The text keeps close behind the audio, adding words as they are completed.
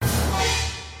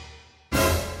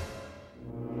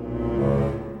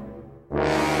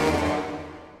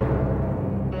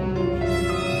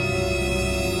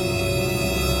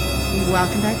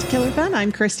Welcome back to Killer Fun.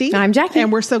 I'm Christy. I'm Jackie.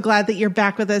 And we're so glad that you're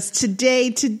back with us today.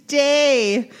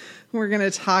 Today, we're going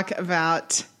to talk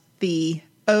about the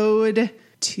Ode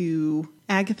to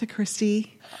Agatha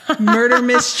Christie murder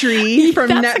mystery from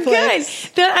Netflix.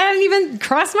 Good. That hadn't even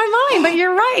crossed my mind, but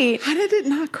you're right. How did it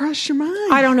not cross your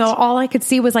mind? I don't know. All I could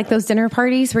see was like those dinner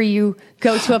parties where you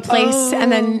go to a place and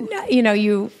then,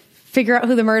 you figure out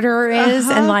who the murderer is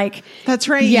and like... That's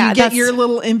right. Yeah, you get your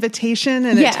little invitation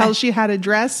and it tells you how to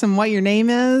dress and what your name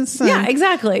is. And yeah,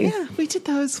 exactly. Yeah, we did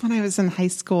those when I was in high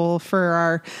school for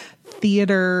our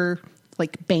theater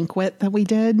banquet that we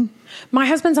did. My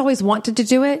husband's always wanted to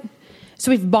do it.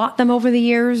 So we've bought them over the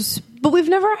years, but we've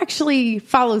never actually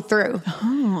followed through.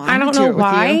 Oh, I don't know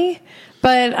why,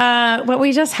 but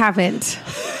we just haven't.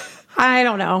 I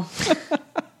don't know.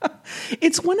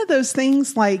 It's one of those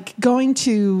things like going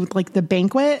to the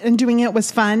banquet and doing it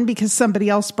was fun because somebody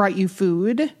else brought you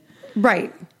food.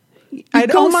 Right.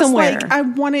 I'd go almost somewhere. I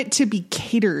want it to be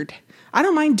catered. I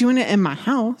don't mind doing it in my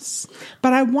house,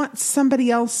 but I want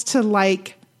somebody else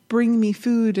to bring me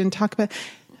food and talk about.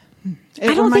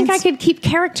 I don't think I could keep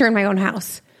character in my own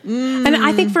house. And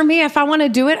I think for me, if I want to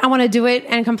do it, I want to do it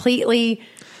and completely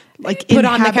put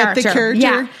on the character.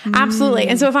 Yeah, absolutely.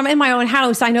 And so if I'm in my own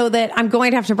house, I know that I'm going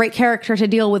to have to break character to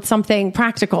deal with something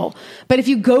practical. But if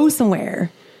you go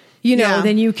somewhere,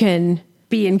 then you can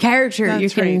be in character. That's you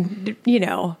can, right. you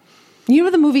know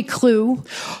the movie Clue?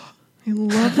 I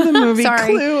love the movie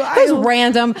Sorry. Clue. It was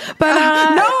random, but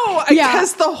no,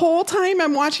 because the whole time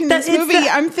I'm watching this movie,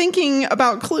 I'm thinking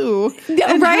about Clue,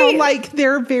 and right? how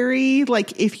they're very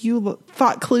if you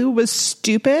thought Clue was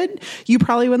stupid, you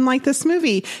probably wouldn't like this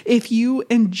movie. If you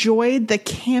enjoyed the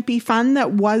campy fun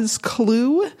that was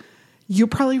Clue, you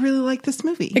probably really like this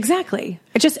movie. Exactly.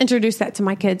 I just introduced that to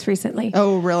my kids recently.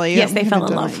 Oh, really? Yes, they fell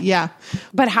in love. Yeah,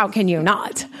 but how can you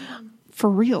not? For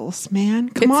reals, man.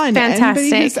 Come it's on. Fantastic.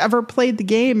 Anybody who's ever played the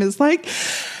game is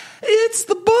it's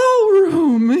the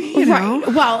ballroom,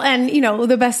 Right. Well, and,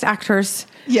 the best actors.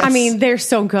 Yes. I mean, they're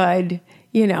so good.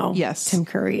 Yes. Tim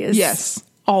Curry is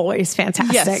always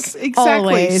fantastic. Yes, exactly.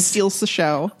 Always. Steals the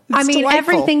show. It's delightful.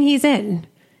 Everything he's in,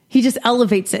 he just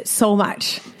elevates it so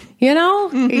much.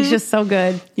 He's just so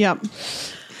good. Yep.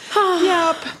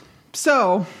 Yep.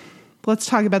 So... let's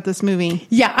talk about this movie.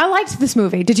 Yeah, I liked this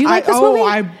movie. Did you like this movie?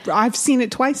 I've seen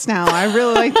it twice now. I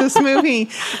really like this movie.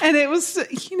 And it was,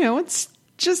 it's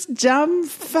just dumb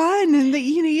fun. And,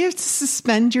 you have to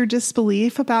suspend your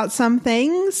disbelief about some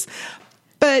things.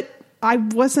 But I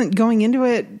wasn't going into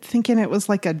it thinking it was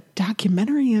like a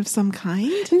documentary of some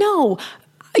kind. No.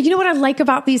 You know what I like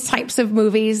about these types of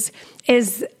movies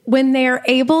is when they're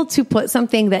able to put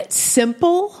something that's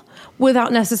simple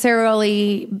without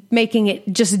necessarily making it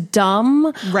just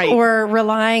dumb or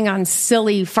relying on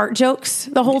silly fart jokes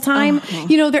the whole time.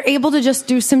 They're able to just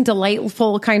do some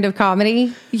delightful kind of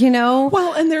comedy,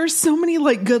 Well, and there's so many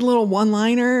good little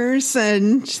one-liners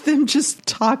and them just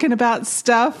talking about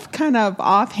stuff kind of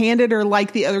offhanded or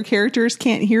the other characters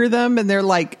can't hear them and they're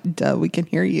duh, we can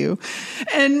hear you.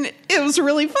 And it was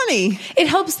really funny. It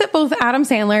helps that both Adam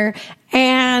Sandler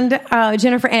and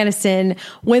Jennifer Aniston,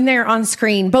 when they're on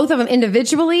screen, both of them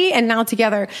individually and now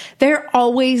together, they're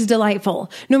always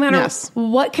delightful. No matter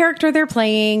what character they're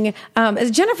playing.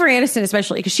 Jennifer Aniston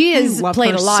especially, because she has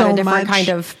played a lot of different kind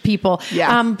of people.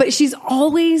 Yeah. But she's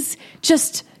always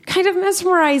just kind of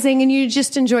mesmerizing and you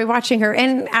just enjoy watching her.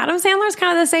 And Adam Sandler's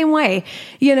kind of the same way.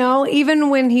 Even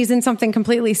when he's in something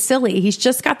completely silly, he's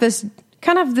just got this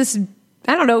kind of this,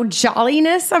 I don't know,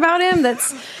 jolliness about him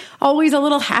that's always a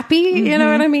little happy. You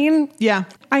know what I mean? Yeah,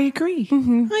 I agree.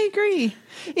 I agree.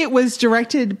 It was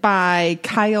directed by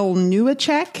Kyle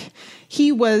Newacheck.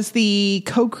 He was the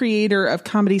co-creator of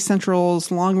Comedy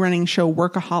Central's long-running show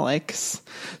Workaholics.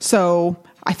 So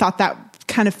I thought that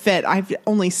kind of fit. I've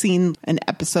only seen an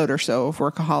episode or so of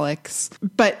Workaholics,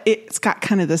 but it's got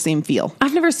kind of the same feel.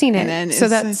 I've never seen it. So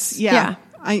that's,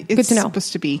 it's good to know.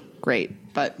 Supposed to be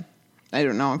great, but I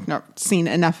don't know. I've not seen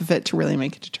enough of it to really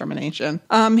make a determination.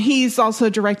 He's also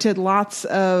directed lots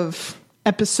of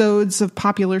episodes of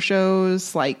popular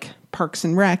shows like Parks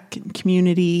and Rec and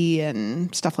Community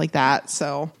and stuff like that.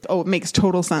 So, it makes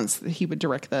total sense that he would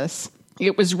direct this.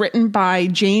 It was written by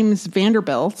James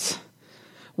Vanderbilt,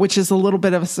 which is a little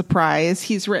bit of a surprise.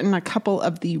 He's written a couple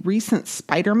of the recent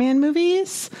Spider-Man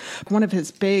movies. One of his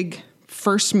big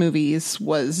first movies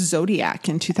was Zodiac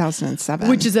in 2007.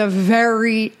 Which is a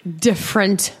very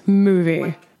different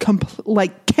movie.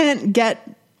 Can't get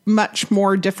much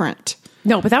more different.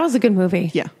 No, but that was a good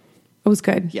movie. Yeah. It was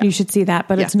good. Yeah. You should see that,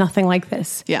 but it's nothing like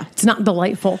this. Yeah. It's not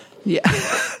delightful. Yeah.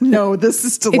 No, this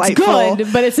is delightful. It's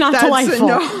good, but it's not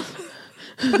delightful.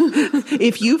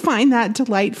 If you find that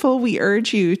delightful, we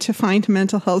urge you to find a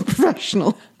mental health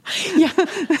professional. Yeah.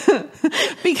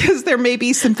 Because there may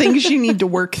be some things you need to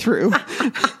work through.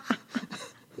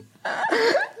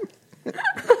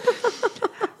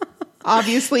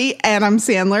 Obviously, Adam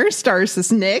Sandler stars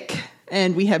as Nick,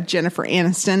 and we have Jennifer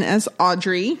Aniston as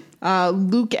Audrey.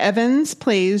 Luke Evans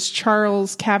plays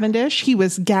Charles Cavendish. He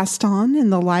was Gaston in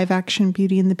the live-action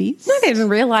Beauty and the Beast. I didn't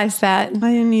realize that.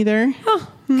 I didn't either.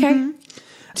 Oh, okay. Mm-hmm.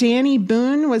 Danny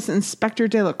Boone was Inspector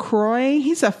Delacroix.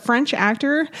 He's a French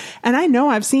actor, and I know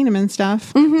I've seen him in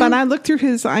stuff, but I looked through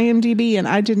his IMDb, and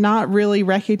I did not really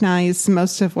recognize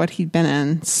most of what he'd been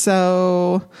in.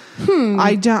 So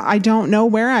I don't know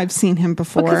where I've seen him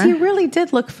before. Because he really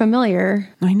did look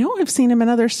familiar. I know I've seen him in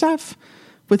other stuff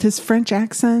with his French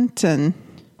accent, and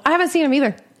I haven't seen him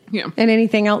either. Yeah. In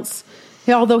anything else,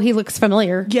 although he looks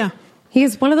familiar. Yeah. He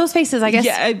is one of those faces, I guess.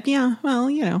 Yeah. Well,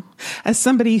 you know, as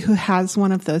somebody who has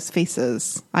one of those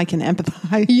faces, I can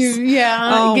empathize.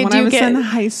 When I was in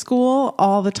high school,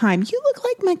 all the time, you look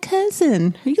like my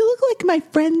cousin. You look like my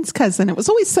friend's cousin. It was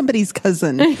always somebody's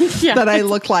cousin that I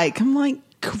looked like. I'm like,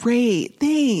 great,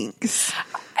 thanks.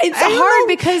 It's hard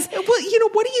because... Well, you know,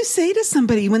 what do you say to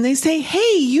somebody when they say,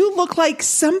 hey, you look like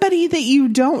somebody that you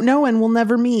don't know and will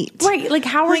never meet? Right. Like,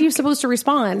 how are you supposed to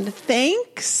respond?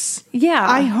 Thanks. Yeah.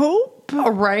 I hope.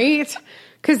 Right.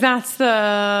 Because that's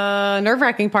the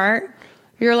nerve-wracking part.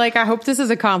 You're like, I hope this is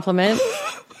a compliment.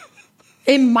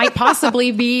 It might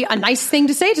possibly be a nice thing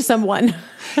to say to someone.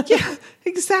 Yeah,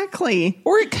 exactly.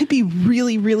 Or it could be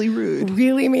really, really rude.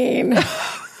 Really mean.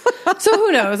 So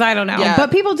who knows? I don't know. Yeah.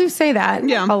 But people do say that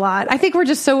a lot. I think we're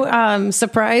just so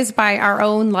surprised by our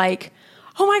own, like,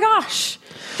 oh my gosh,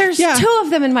 there's two of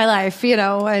them in my life, you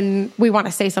know, and we want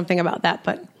to say something about that,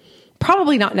 but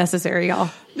probably not necessary, y'all.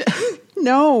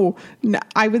 No,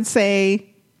 I would say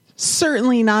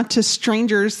certainly not to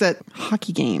strangers at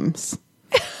hockey games.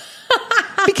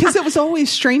 Because it was always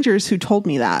strangers who told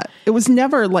me that. It was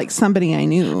never like somebody I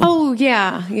knew. Oh,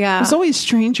 yeah. Yeah. It was always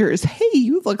strangers. Hey,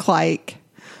 you look like,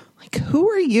 who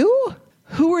are you?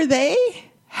 Who are they?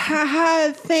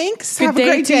 Thanks. Good Have a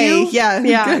great day. Yeah.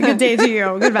 Yeah. Good day to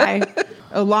you. Goodbye.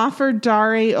 Olafur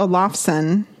Darri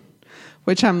Olafsson,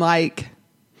 which I'm like,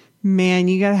 man,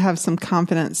 you got to have some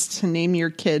confidence to name your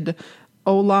kid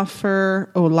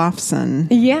Olafur Olafsson.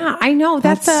 Yeah, I know.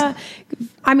 That's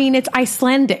it's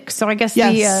Icelandic. So I guess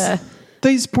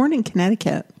he's born in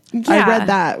Connecticut. Yeah. I read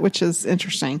that, which is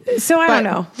interesting. So I don't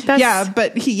know.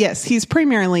 But he's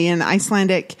primarily an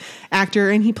Icelandic actor,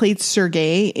 and he played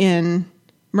Sergei in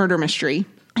Murder Mystery.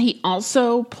 He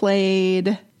also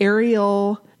played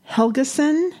Ariel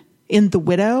Helgeson in The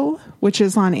Widow, which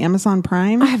is on Amazon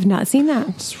Prime. I have not seen that.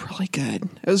 It's really good.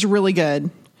 It was really good.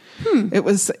 It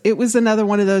was another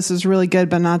one of those that was really good,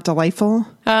 but not delightful.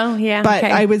 Oh, yeah. But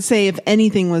I would say if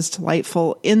anything was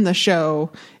delightful in the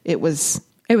show, it was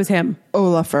him.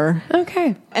 Olafur.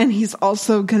 Okay. And he's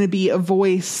also going to be a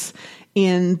voice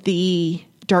in the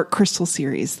Dark Crystal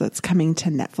series that's coming to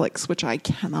Netflix, which I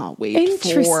cannot wait for.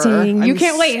 Interesting. You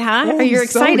can't wait, huh? Are you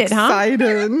excited,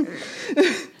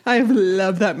 I have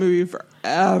loved that movie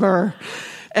forever.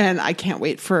 And I can't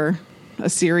wait for a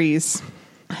series.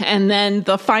 And then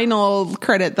the final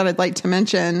credit that I'd like to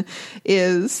mention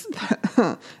is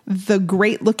the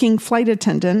great looking flight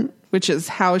attendant, which is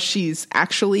how she's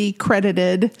actually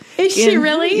credited. Is she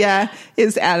really? Yeah,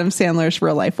 is Adam Sandler's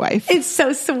real life wife. It's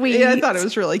so sweet. Yeah, I thought it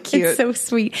was really cute. It's so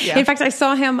sweet. Yeah. In fact, I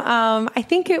saw him. I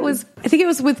think it was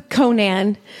with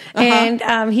Conan,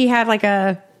 and he had like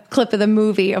a clip of the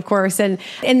movie, of course, and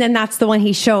then that's the one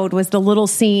he showed was the little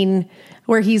scene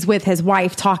where he's with his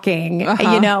wife talking,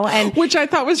 you know, and which I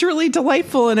thought was really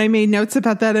delightful. And I made notes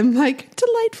about that. I'm like,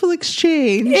 delightful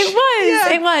exchange. It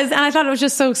was. And I thought it was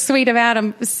just so sweet of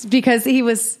Adam because he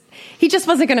just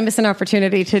wasn't going to miss an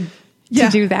opportunity to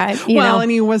do that. You know? And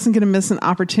he wasn't going to miss an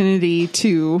opportunity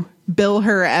to bill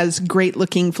her as great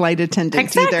looking flight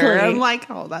attendant either. I'm like,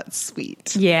 oh, that's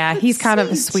sweet. Yeah. He's kind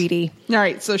of a sweetie. All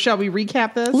right. So shall we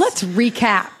recap this? Let's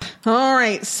recap. All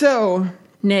right. So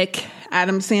Nick,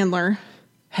 Adam Sandler,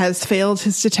 has failed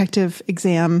his detective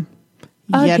exam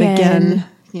yet again.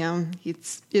 Yeah,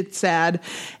 it's sad.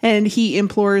 And he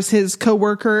implores his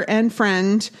coworker and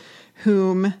friend,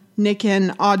 whom Nick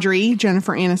and Audrey,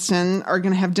 Jennifer Aniston, are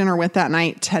going to have dinner with that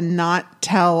night, to not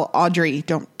tell Audrey.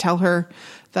 Don't tell her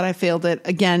that I failed it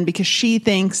again, because she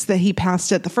thinks that he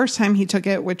passed it the first time he took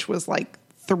it, which was like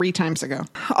 3 times ago.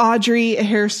 Audrey, a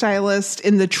hairstylist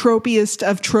in the tropiest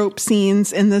of trope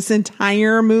scenes in this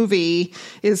entire movie,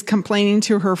 is complaining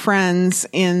to her friends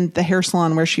in the hair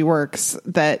salon where she works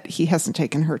that he hasn't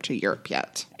taken her to Europe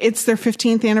yet. It's their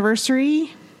 15th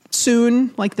anniversary.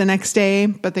 soon, like the next day,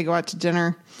 but they go out to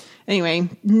dinner. Anyway,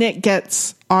 Nick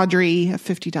gets Audrey a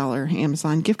 $50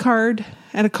 Amazon gift card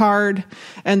and a card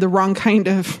and the wrong kind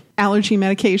of allergy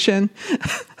medication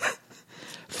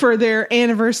for their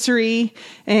anniversary.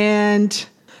 And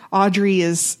Audrey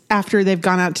is, after they've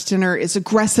gone out to dinner, is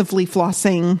aggressively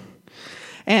flossing.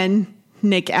 And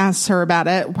Nick asks her about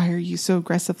it. Why are you so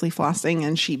aggressively flossing?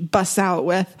 And she busts out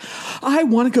with, I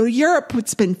want to go to Europe.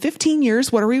 It's been 15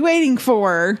 years. What are we waiting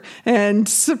for? And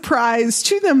surprise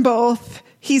to them both,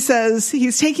 he says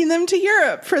he's taking them to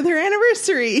Europe for their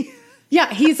anniversary.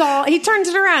 Yeah, he turns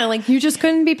it around. Like, you just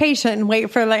couldn't be patient and wait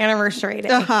for the anniversary day.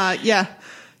 Yeah.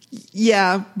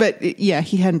 Yeah, but he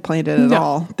hadn't planned it at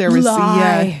all. There was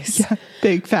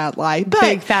big fat lie.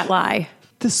 Big fat lie.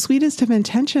 The sweetest of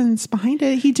intentions behind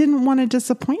it. He didn't want to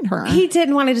disappoint her. He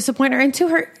didn't want to disappoint her. And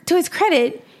to his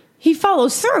credit, he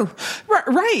follows through.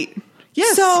 Right.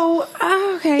 Yes. So,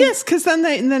 okay. Yes, because then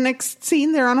in the next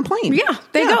scene, they're on a plane. Yeah,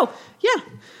 they go. Yeah.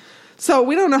 So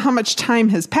we don't know how much time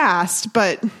has passed,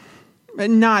 but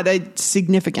not a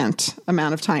significant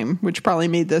amount of time, which probably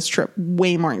made this trip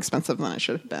way more expensive than it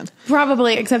should have been.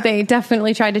 Probably, except they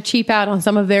definitely tried to cheap out on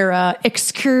some of their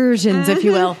excursions, if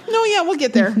you will. No, yeah, we'll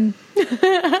get there.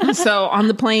 So on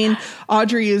the plane,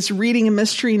 Audrey is reading a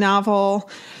mystery novel.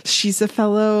 She's a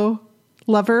fellow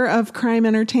lover of crime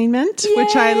entertainment, Yay!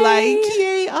 Which I like.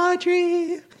 Yay,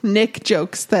 Audrey. Nick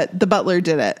jokes that the butler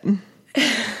did it.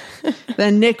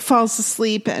 Then Nick falls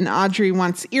asleep and Audrey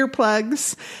wants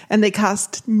earplugs and they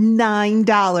cost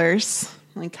 $9,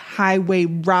 like highway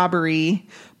robbery,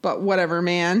 but whatever,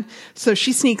 man. So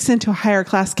she sneaks into a higher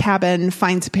class cabin,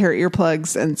 finds a pair of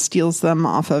earplugs and steals them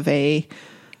off of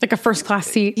like a first class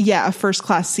seat. Yeah, a first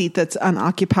class seat that's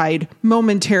unoccupied.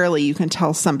 Momentarily, you can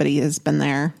tell somebody has been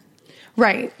there.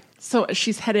 Right. So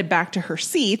she's headed back to her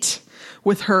seat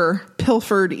with her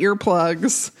pilfered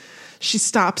earplugs. She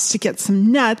stops to get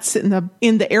some nuts in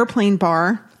the airplane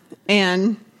bar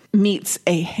and meets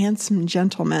a handsome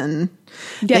gentleman.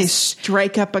 Yes. They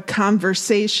strike up a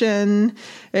conversation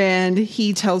and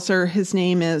he tells her his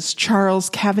name is Charles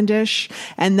Cavendish,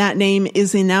 and that name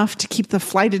is enough to keep the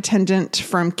flight attendant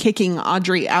from kicking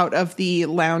Audrey out of the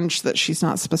lounge that she's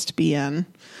not supposed to be in.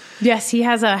 Yes, he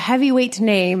has a heavyweight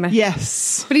name.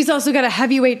 Yes. But he's also got a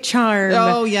heavyweight charm.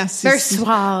 Oh, yes. They're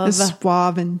suave.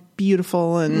 Suave and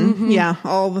beautiful and,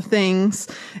 all the things.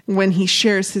 When he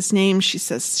shares his name, she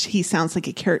says he sounds like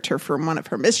a character from one of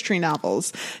her mystery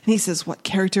novels. And he says, what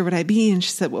character would I be? And she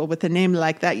said, well, with a name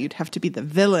like that, you'd have to be the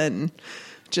villain,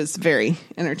 which is very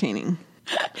entertaining.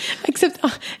 Except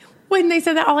when they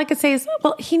said that, all I could say is,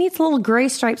 well, he needs little gray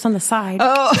stripes on the side.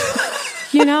 Oh.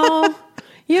 You know?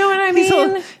 You know what I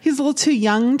mean? He's a little too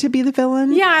young to be the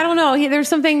villain. Yeah, I don't know. There's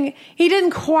something, he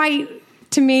didn't quite,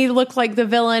 to me, look like the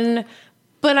villain.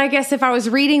 But I guess if I was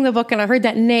reading the book and I heard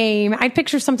that name, I'd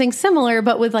picture something similar,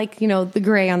 but with the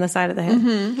gray on the side of the head.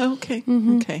 Mm-hmm. Okay.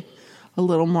 Mm-hmm. Okay. A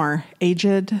little more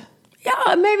aged.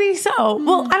 Yeah, maybe so. Mm-hmm.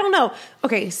 Well, I don't know.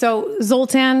 Okay, so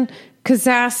Zoltan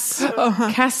Casas.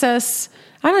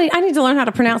 I need to learn how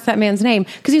to pronounce that man's name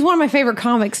because he's one of my favorite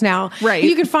comics now. Right.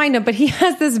 You can find him, but he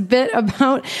has this bit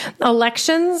about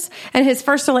elections. And his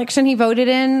first election he voted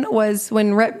in was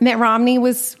when Mitt Romney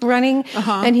was running.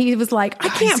 Uh-huh. And he was like, I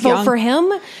can't vote for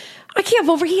him. I can't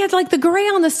vote for. He had like the gray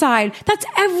on the side. That's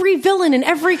every villain in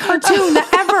every cartoon that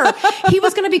ever. He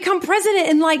was going to become president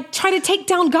and like try to take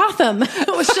down Gotham. It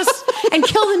was just, and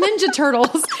kill the Ninja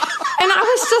Turtles. And I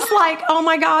was just like, oh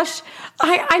my gosh.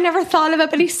 I never thought of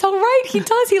it, but he's so right. He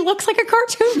does. He looks like a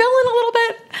cartoon villain a little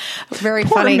bit. Very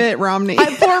funny. Poor Mitt Romney.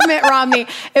 Poor Mitt Romney.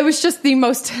 It was just the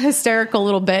most hysterical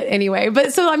little bit anyway.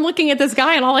 But so I'm looking at this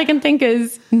guy and all I can think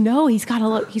is, no, he's got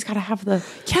to have the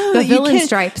villain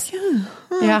stripes.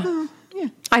 Yeah.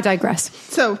 I digress.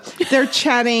 So they're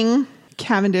chatting.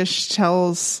 Cavendish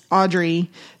tells Audrey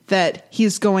that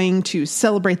he's going to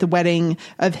celebrate the wedding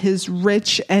of his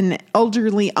rich and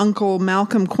elderly uncle,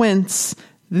 Malcolm Quince,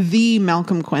 the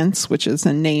Malcolm Quince, which is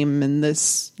a name in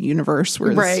this universe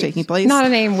where this is taking place. Not a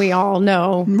name we all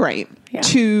know. Right. Yeah.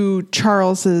 To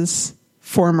Charles's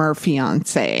former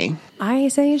fiance. I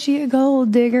say she a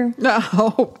gold digger.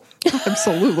 Oh,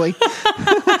 absolutely.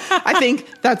 I think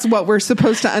that's what we're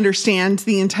supposed to understand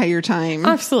the entire time.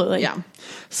 Absolutely. Yeah.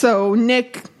 So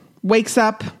Nick wakes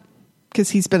up because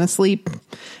he's been asleep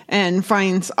and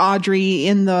finds Audrey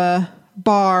in the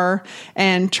bar,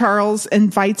 and Charles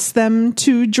invites them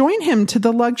to join him to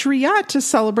the luxury yacht to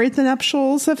celebrate the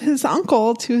nuptials of his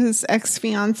uncle to his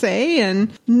ex-fiancée.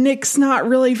 And Nick's not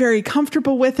really very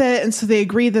comfortable with it, and so they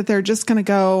agree that they're just going to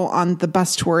go on the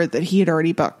bus tour that he had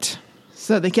already booked.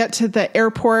 So they get to the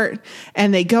airport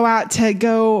and they go out to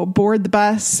go board the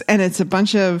bus, and it's a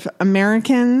bunch of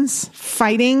Americans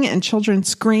fighting and children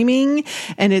screaming,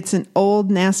 and it's an old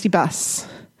nasty bus.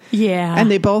 Yeah. And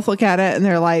they both look at it and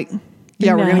they're like,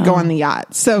 yeah, we're going to go on the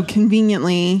yacht. So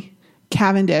conveniently,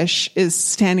 Cavendish is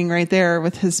standing right there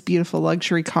with his beautiful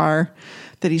luxury car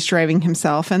that he's driving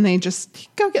himself, and they just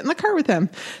go get in the car with him.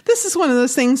 This is one of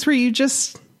those things where you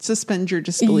just suspend your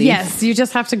disbelief. Yes, you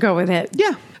just have to go with it.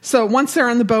 Yeah. So once they're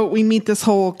on the boat, we meet this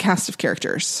whole cast of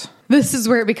characters. This is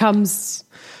where it becomes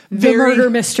the murder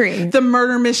mystery. The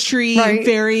murder mystery, right?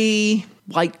 Very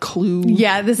like Clue.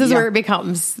 Yeah, this is where it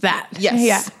becomes that. Yes.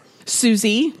 Yeah.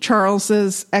 Susie,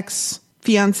 Charles's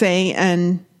ex-fiancée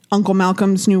and Uncle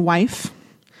Malcolm's new wife.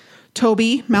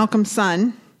 Toby, Malcolm's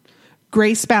son.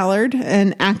 Grace Ballard,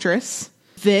 an actress.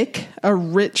 Vic, a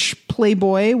rich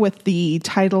playboy with the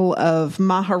title of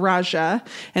Maharaja.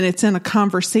 And it's in a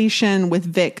conversation with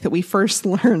Vic that we first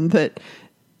learned that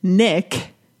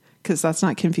Nick, because that's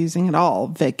not confusing at all,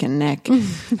 Vic and Nick.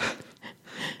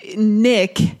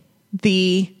 Nick,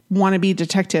 the wannabe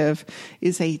detective,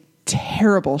 is a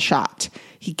terrible shot.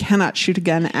 He cannot shoot a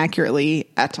gun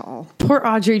accurately at all. Poor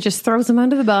Audrey just throws him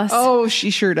under the bus. Oh, she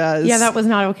sure does. Yeah, that was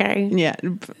not okay. Yeah.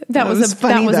 That was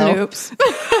funny, an oops.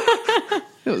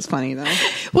 It was funny, though.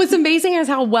 What's amazing is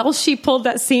how well she pulled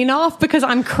that scene off, because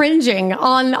I'm cringing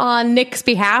on Nick's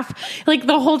behalf like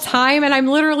the whole time, and I'm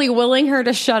literally willing her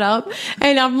to shut up.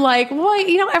 And I'm like, well,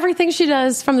 everything she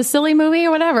does from the silly movie or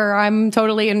whatever, I'm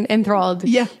totally enthralled.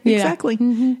 Yeah, exactly.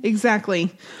 Mm-hmm.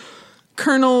 Exactly.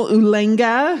 Colonel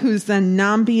Ulenga, who's the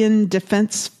Nambian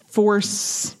Defense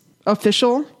Force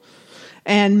official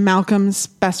and Malcolm's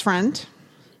best friend.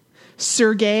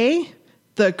 Sergei,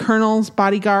 the colonel's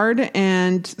bodyguard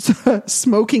and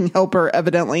smoking helper,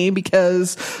 evidently,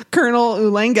 because Colonel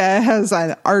Ulenga has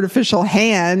an artificial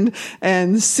hand,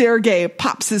 and Sergei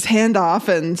pops his hand off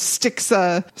and sticks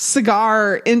a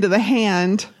cigar into the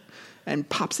hand and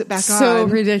pops it back on. So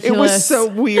ridiculous. It was so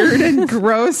weird and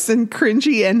gross and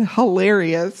cringy and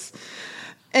hilarious.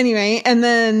 Anyway, and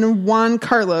then Juan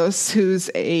Carlos, who's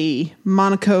a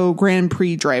Monaco Grand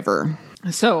Prix driver.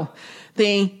 So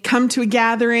they come to a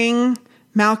gathering.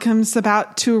 Malcolm's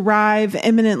about to arrive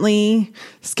imminently.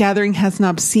 This gathering has an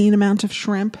obscene amount of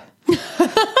shrimp.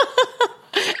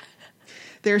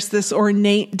 There's this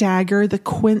ornate dagger, the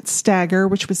Quince dagger,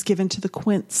 which was given to the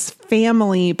Quince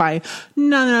family by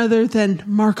none other than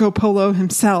Marco Polo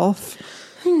himself.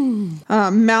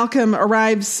 Malcolm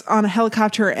arrives on a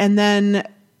helicopter and then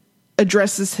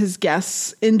addresses his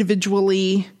guests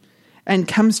individually and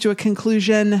comes to a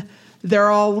conclusion. They're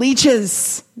all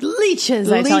leeches.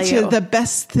 Leeches, I tell you. The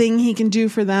best thing he can do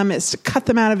for them is to cut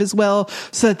them out of his will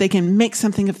so that they can make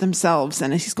something of themselves.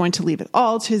 And he's going to leave it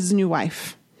all to his new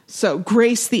wife. So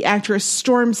Grace, the actress,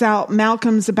 storms out.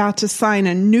 Malcolm's about to sign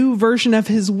a new version of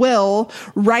his will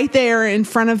right there in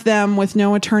front of them with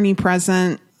no attorney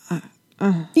present.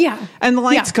 Yeah. And the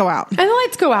lights go out. And the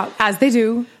lights go out, as they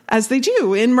do. As they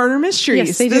do in murder mysteries.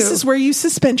 Yes, they do. This is where you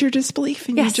suspend your disbelief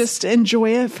and you just enjoy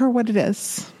it for what it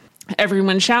is.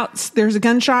 Everyone shouts, there's a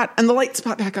gunshot, and the lights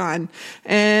pop back on.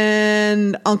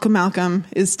 And Uncle Malcolm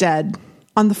is dead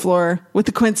on the floor with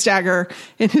the Quince dagger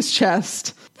in his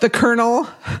chest. The colonel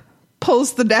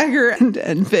pulls the dagger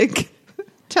and Vic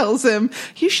tells him,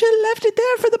 you should have left it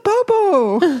there for the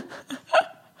Bobo.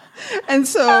 And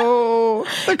so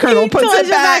the colonel puts it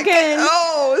back in.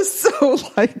 Oh, so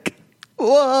like,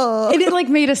 whoa. And it like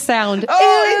made a sound.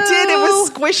 Oh, it did. It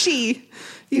was squishy.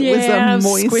 It was a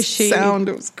moist squishy sound.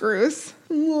 It was gross.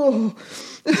 Whoa.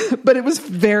 But it was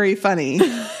very funny.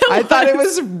 I thought it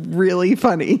was really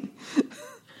funny.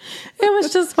 It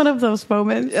was just one of those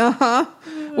moments.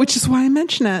 Which is why I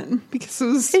mention it, because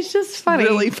it's just funny.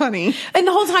 Really funny. And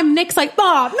the whole time Nick's like,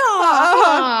 Bob,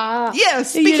 no. Yes,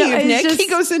 speaking of Nick, he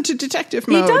goes into detective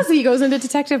mode. He does. He goes into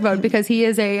detective mode because he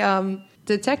is a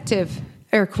detective,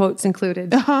 air quotes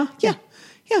included. Yeah.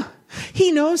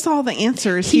 He knows all the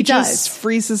answers. He just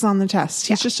freezes on the test.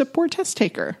 He's just a poor test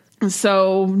taker.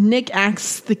 So Nick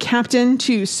asks the captain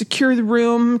to secure the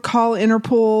room, call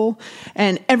Interpol,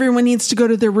 and everyone needs to go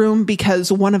to their room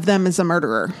because one of them is a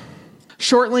murderer.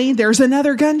 Shortly, there's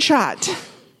another gunshot.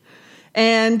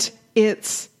 And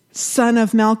it's son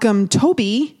of Malcolm,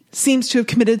 Toby, seems to have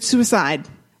committed suicide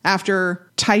after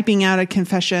typing out a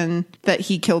confession that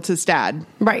he killed his dad.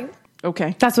 Right.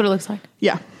 Okay. That's what it looks like.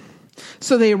 Yeah.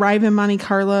 So they arrive in Monte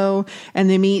Carlo and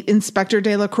they meet Inspector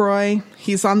Delacroix.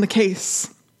 He's on the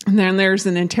case. And then there's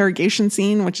an interrogation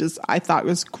scene, which I thought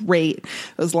was great.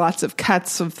 There's lots of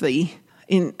cuts of the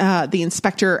the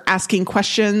inspector asking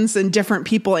questions and different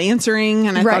people answering.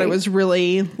 And I thought it was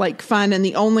really like fun. And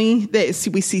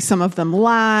we see some of them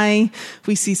lie.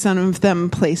 We see some of them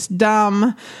place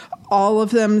dumb. All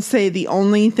of them say the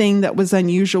only thing that was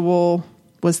unusual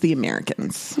was the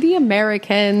Americans. The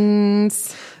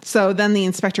Americans. So then the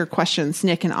inspector questions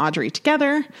Nick and Audrey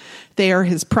together. They are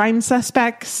his prime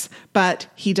suspects, but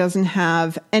he doesn't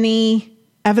have any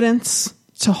evidence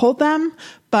to hold them.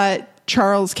 But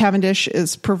Charles Cavendish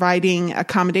is providing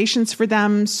accommodations for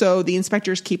them. So the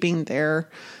inspector's keeping their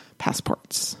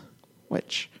passports,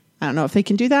 which I don't know if they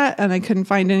can do that. And I couldn't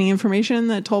find any information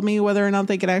that told me whether or not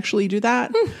they could actually do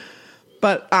that.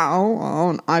 But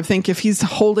I think if he's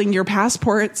holding your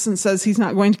passports and says he's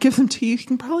not going to give them to you, he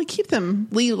can probably keep them,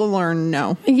 legal or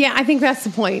no. Yeah, I think that's the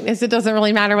point, is it doesn't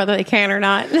really matter whether they can or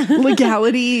not.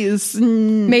 Legality is...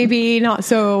 maybe not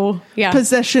so, yeah.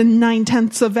 Possession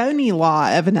 9/10 of any law,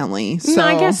 evidently. So,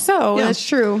 I guess so. Yeah. That's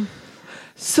true.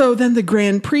 So then the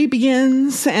Grand Prix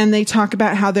begins, and they talk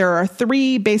about how there are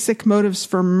 3 basic motives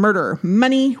for murder: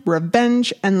 money,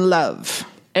 revenge, and love.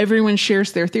 Everyone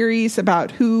shares their theories about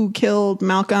who killed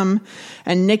Malcolm,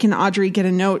 and Nick and Audrey get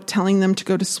a note telling them to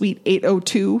go to Suite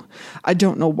 802. I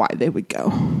don't know why they would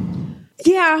go.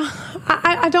 Yeah,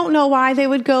 I don't know why they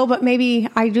would go, but maybe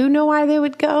I do know why they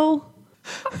would go.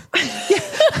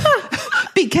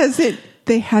 Because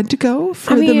they had to go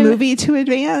for the movie to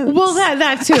advance. Well,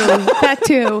 that too. That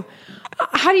too.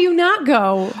 How do you not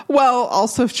go? Well,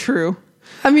 also true.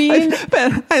 I mean,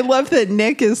 but I love that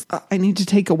Nick is, I need to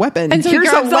take a weapon. And so here's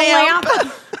a lamp.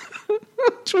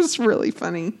 Which was really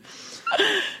funny.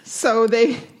 So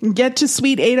they get to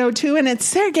Suite 802 and it's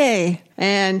Sergei.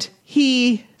 And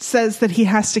he says that he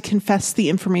has to confess the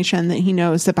information that he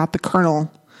knows about the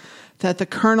Colonel. That the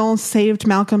Colonel saved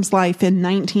Malcolm's life in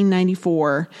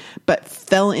 1994, but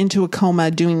fell into a coma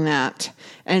doing that.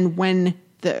 And when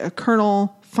the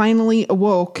Colonel finally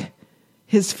awoke,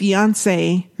 his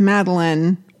fiancée,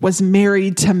 Madeline, was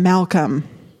married to Malcolm.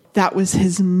 That was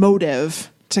his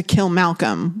motive to kill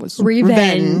Malcolm, was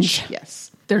revenge. Yes.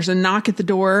 There's a knock at the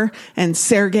door, and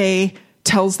Sergei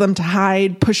tells them to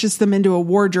hide, pushes them into a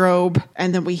wardrobe,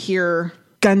 and then we hear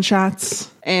gunshots,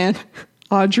 and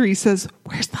Audrey says,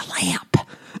 "Where's the lamp?"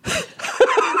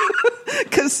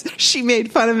 Because she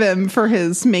made fun of him for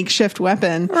his makeshift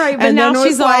weapon. Right, but and now then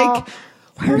she's like...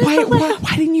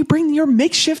 Why didn't you bring your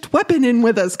makeshift weapon in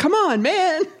with us? Come on,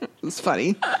 man. It was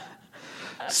funny.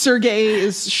 Sergei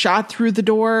is shot through the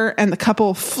door and the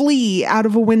couple flee out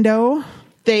of a window.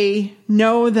 They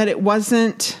know that it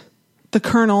wasn't the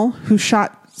Colonel who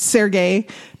shot Sergei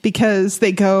because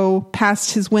they go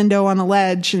past his window on a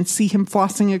ledge and see him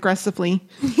flossing aggressively.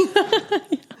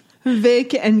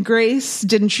 Vic and Grace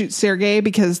didn't shoot Sergei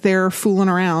because they're fooling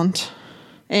around.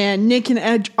 And Nick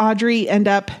and Audrey end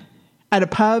up at a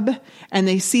pub, and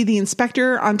they see the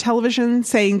inspector on television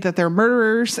saying that they're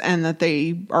murderers and that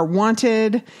they are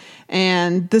wanted.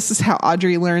 And this is how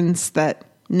Audrey learns that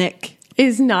Nick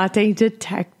is not a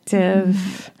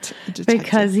detective.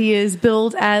 Because he is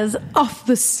billed as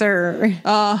officer.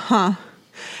 Uh-huh.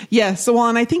 Yes. Well,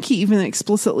 and I think he even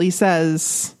explicitly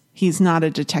says he's not a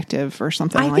detective or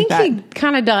something like that. I think he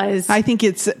kind of does. I think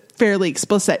it's fairly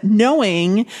explicit,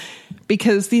 knowing...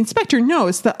 Because the inspector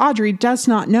knows that Audrey does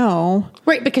not know.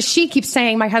 Right, because she keeps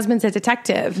saying, my husband's a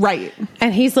detective. Right.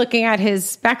 And he's looking at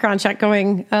his background check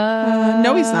going,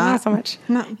 no, he's not. Not so much.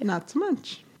 Not so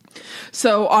much.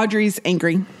 So Audrey's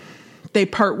angry. They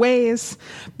part ways,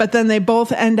 but then they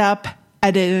both end up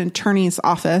at an attorney's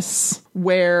office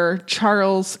where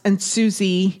Charles and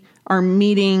Susie are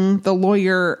meeting the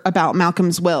lawyer about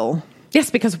Malcolm's will. Yes,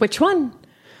 because which one?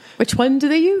 Which one do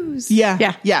they use?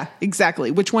 Yeah, exactly.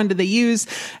 Which one do they use?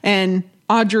 And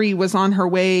Audrey was on her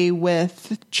way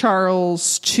with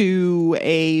Charles to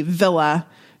a villa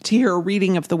to hear a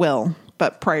reading of the will.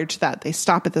 But prior to that, they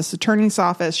stop at this attorney's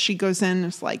office. She goes in,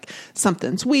 it's like,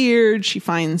 something's weird. She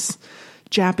finds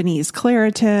Japanese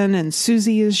Claritin, and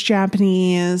Susie is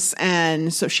Japanese.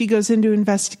 And so she goes in to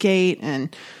investigate,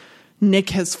 and Nick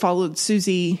has followed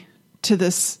Susie to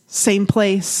this same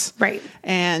place. Right.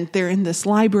 And they're in this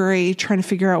library trying to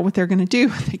figure out what they're going to do.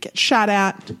 They get shot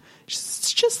at.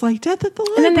 It's just like Death at the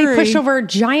Library. And then they push over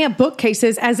giant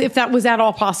bookcases as if that was at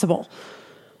all possible.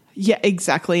 Yeah,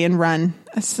 exactly. And run.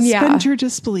 Suspend your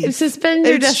disbelief. Suspend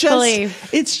your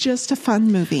disbelief. It's just a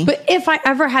fun movie. But if I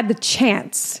ever had the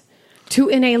chance to,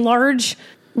 in a large,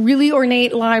 really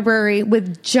ornate library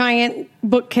with giant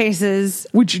bookcases,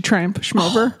 would you try and push them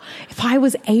over? If I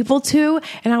was able to,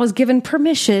 and I was given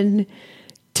permission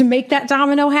to make that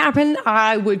domino happen,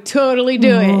 I would totally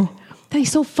do it. That'd be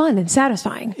so fun and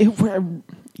satisfying.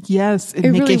 Yes,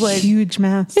 it'd make really a huge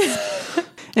mess.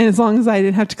 And as long as I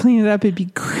didn't have to clean it up, it'd be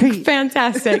great.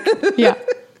 Fantastic. Yeah.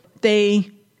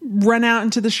 They run out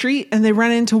into the street and they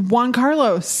run into Juan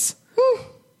Carlos.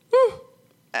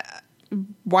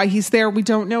 Why he's there, we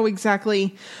don't know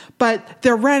exactly. But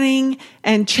they're running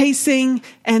and chasing,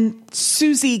 and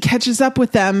Susie catches up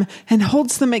with them and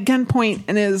holds them at gunpoint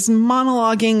and is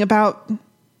monologuing about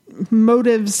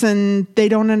motives, and they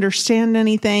don't understand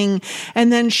anything.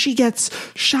 And then she gets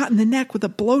shot in the neck with a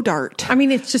blow dart. I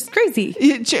mean, it's just crazy.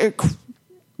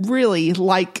 Really,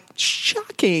 like,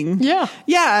 shocking. Yeah.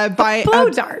 By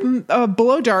a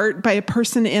blow dart by a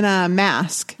person in a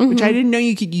mask, which I didn't know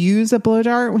you could use a blow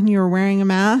dart when you were wearing a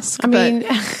mask. I mean,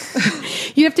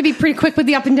 you have to be pretty quick with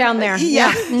the up and down there.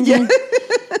 Yeah.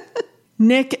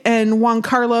 Nick and Juan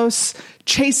Carlos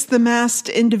chase the masked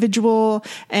individual,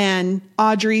 and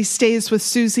Audrey stays with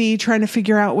Susie trying to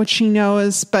figure out what she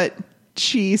knows, but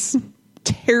she's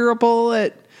terrible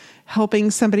at helping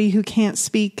somebody who can't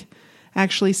speak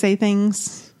actually say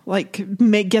things, like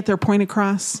get their point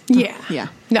across. Yeah.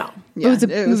 No, yeah,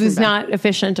 it was not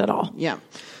efficient at all. Yeah.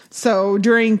 So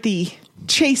during the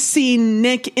chase scene,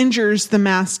 Nick injures the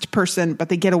masked person, but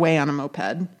they get away on a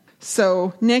moped.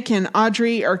 So Nick and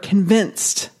Audrey are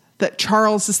convinced that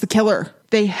Charles is the killer.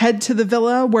 They head to the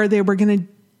villa where they were going to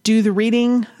do the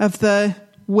reading of the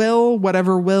will,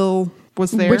 whatever will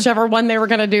was there. Whichever one they were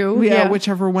going to do. Yeah,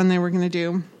 whichever one they were going to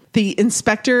do. The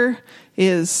inspector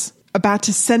is about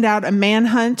to send out a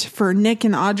manhunt for Nick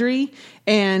and Audrey,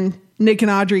 and Nick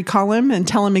and Audrey call him and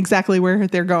tell him exactly where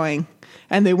they're going.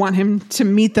 And they want him to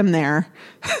meet them there,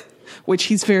 which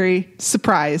he's very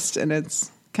surprised, and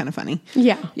it's kind of funny.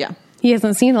 Yeah. Yeah. He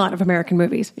hasn't seen a lot of American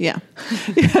movies. Yeah.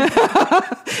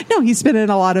 No, he's been in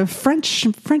a lot of French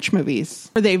movies.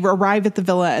 Where they arrive at the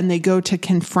villa and they go to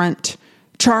confront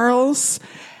Charles,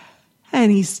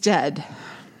 and he's dead.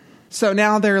 So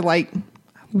now they're like,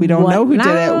 we don't know who did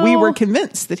it. We were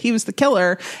convinced that he was the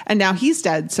killer, and now he's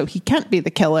dead, so he can't be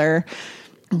the killer.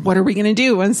 What are we going to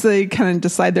do once they kind of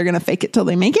decide they're going to fake it till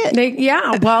they make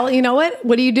it? Well, you know what?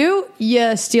 What do?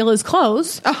 You steal his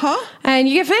clothes. And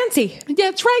you get fancy. Yeah,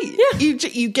 that's right. Yeah.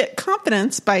 You get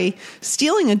confidence by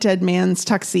stealing a dead man's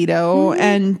tuxedo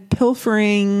and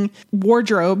pilfering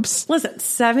wardrobes. Listen,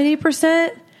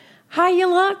 70%. How you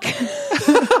look,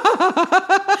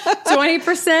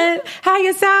 20% how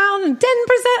you sound, and 10%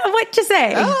 of what you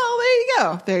say.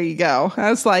 Oh, there you go. I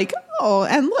was like, oh,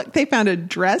 and look, they found a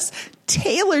dress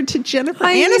tailored to Jennifer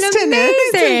Aniston.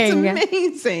 It's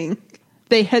amazing.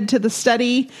 They head to the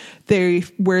study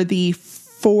where the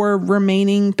 4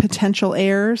 remaining potential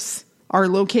heirs are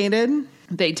located.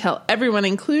 They tell everyone,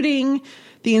 including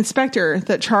the inspector,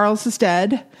 that Charles is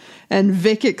dead. And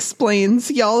Vic explains,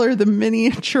 y'all are the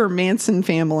miniature Manson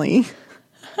family.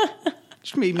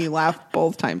 Which made me laugh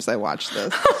both times I watched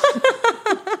this.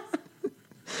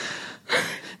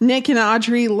 Nick and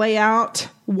Audrey lay out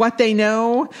what they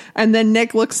know. And then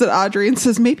Nick looks at Audrey and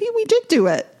says, maybe we did do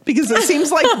it. Because it seems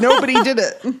like nobody did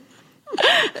it.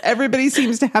 Everybody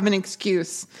seems to have an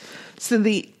excuse. So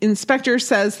the inspector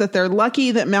says that they're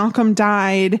lucky that Malcolm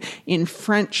died in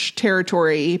French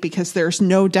territory because there's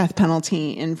no death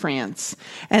penalty in France.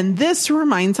 And this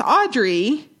reminds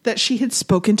Audrey that she had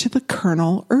spoken to the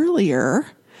colonel earlier,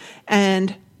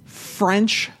 and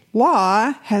French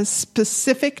law has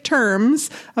specific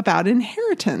terms about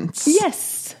inheritance.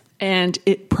 Yes. And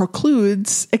it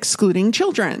precludes excluding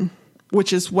children,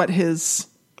 which is what his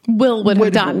will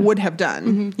would have done.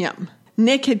 Mm-hmm. Yeah.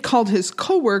 Nick had called his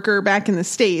coworker back in the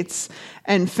States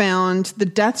and found the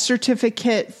death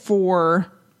certificate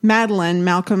for Madeline,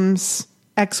 Malcolm's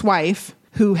ex-wife,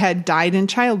 who had died in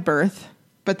childbirth,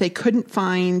 but they couldn't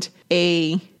find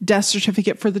a death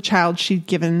certificate for the child she'd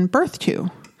given birth to.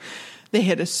 They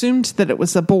had assumed that it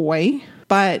was a boy,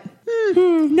 but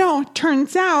no,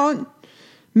 turns out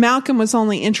Malcolm was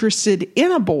only interested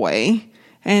in a boy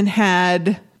and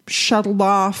had shuttled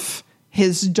off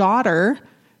his daughter,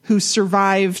 who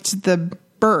survived the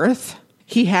birth.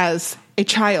 He has a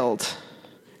child.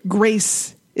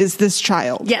 Grace is this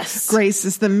child. Yes. Grace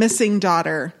is the missing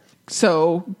daughter.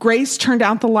 So Grace turned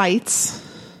out the lights,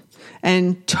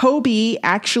 and Toby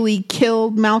actually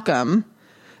killed Malcolm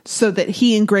so that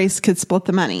he and Grace could split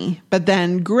the money. But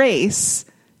then Grace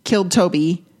killed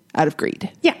Toby out of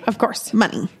greed. Yeah, of course.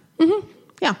 Money. Mm-hmm.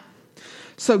 Yeah.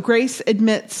 So Grace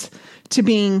admits to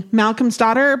being Malcolm's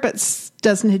daughter, but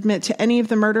doesn't admit to any of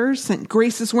the murders. And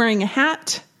Grace is wearing a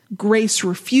hat. Grace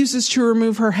refuses to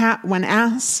remove her hat when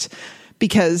asked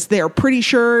because they're pretty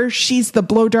sure she's the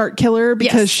blow dart killer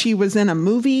because she was in a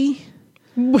movie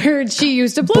where she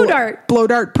used a blow dart. Blow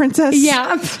dart princess.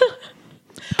 Yeah.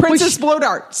 Princess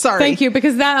Blowdart. Sorry. Thank you,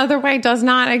 because that other way does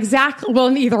not exactly,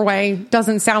 well, either way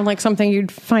doesn't sound like something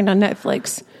you'd find on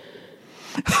Netflix.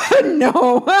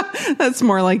 No, that's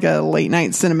more like a late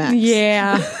night Cinemax.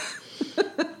 Yeah.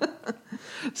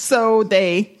 So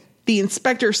the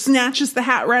inspector snatches the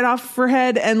hat right off of her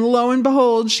head, and lo and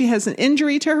behold, she has an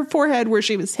injury to her forehead where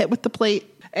she was hit with the plate.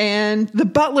 And the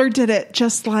butler did it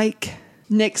just like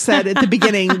Nick said at the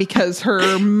beginning, because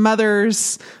her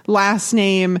mother's last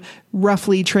name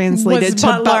roughly translated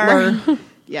to Butler.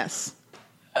 Yes.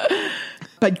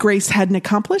 But Grace had an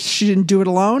accomplice. She didn't do it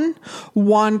alone.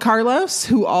 Juan Carlos,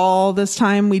 who all this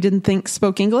time we didn't think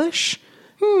spoke English,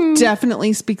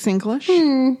 definitely speaks English.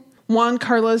 Juan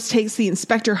Carlos takes the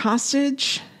inspector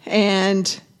hostage,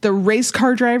 and the race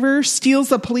car driver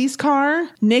steals a police car.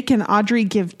 Nick and Audrey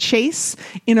give chase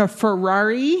in a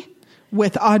Ferrari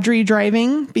with Audrey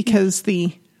driving, because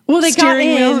they get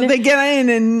in,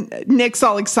 and Nick's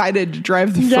all excited to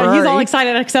drive the Ferrari. Yeah, he's all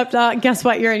excited, except guess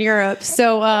what? You're in Europe.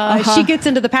 So she gets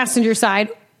into the passenger side.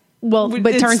 Well,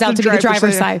 but it turns out to be the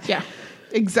driver's side. Yeah,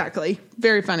 exactly.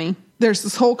 Very funny. There's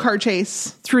this whole car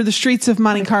chase through the streets of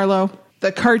Monte Carlo.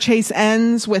 The car chase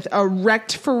ends with a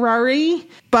wrecked Ferrari,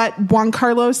 but Juan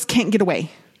Carlos can't get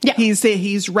away. Yeah.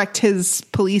 He's wrecked his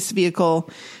police vehicle.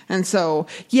 And so,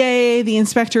 yay, the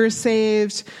inspector is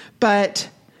saved. But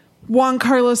Juan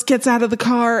Carlos gets out of the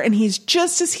car, and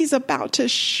just as he's about to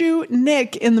shoot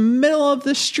Nick in the middle of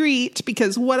the street,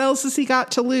 because what else has he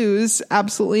got to lose?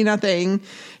 Absolutely nothing.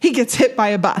 He gets hit by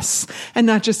a bus. And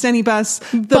not just any bus,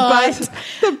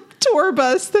 the tour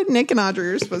bus that Nick and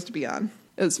Audrey are supposed to be on.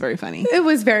 It was very funny. It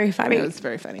was very funny. It was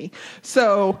very funny.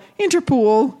 So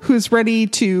Interpol, who's ready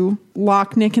to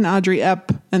lock Nick and Audrey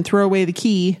up and throw away the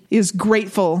key, is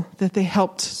grateful that they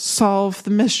helped solve the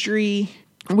mystery.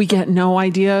 We get no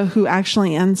idea who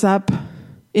actually ends up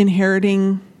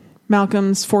inheriting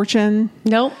Malcolm's fortune.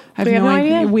 Nope. We have no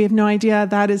idea. We have no idea.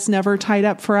 That is never tied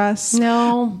up for us.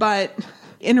 No. But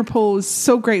Interpol is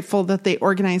so grateful that they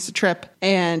organized the trip,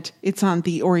 and it's on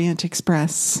the Orient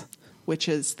Express, which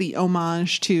is the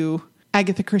homage to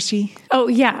Agatha Christie. Oh,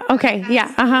 yeah. Okay.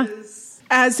 Yeah. Uh-huh.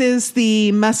 As is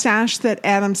the mustache that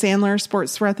Adam Sandler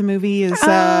sports throughout the movie is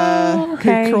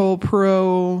Hercule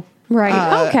Poirot.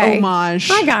 Right. Okay. Homage.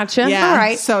 I gotcha. Yeah. All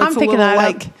right. So it's I'm picking that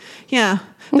like, up. Yeah.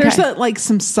 There's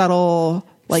some subtle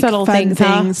fun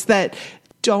things that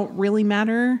don't really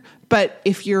matter. But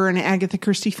if you're an Agatha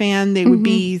Christie fan, they would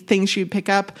be things you'd pick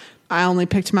up. I only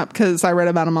picked them up because I read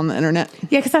about them on the internet.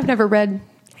 Yeah, because I've never read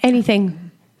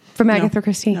anything from Agatha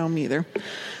Christie. No, me either.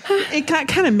 It got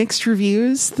kind of mixed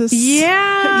reviews.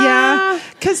 Yeah.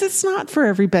 Because it's not for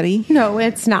everybody. No,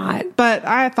 it's not. But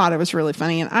I thought it was really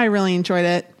funny, and I really enjoyed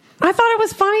it. I thought it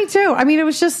was funny, too. I mean, it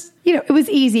was just, it was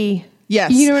easy.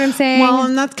 Yes. You know what I'm saying? Well,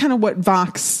 and that's kind of what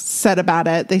Vox said about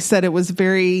it. They said it was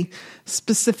very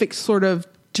specific sort of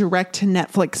direct to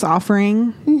Netflix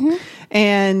offering. Mm-hmm.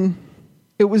 And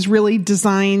it was really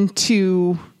designed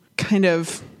to kind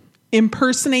of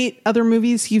impersonate other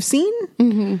movies you've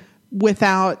seen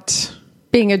without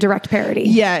being a direct parody.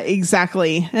 Yeah,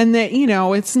 exactly. And that,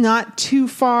 it's not too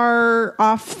far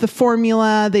off the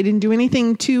formula. They didn't do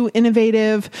anything too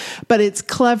innovative, but it's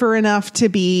clever enough to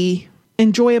be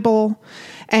enjoyable.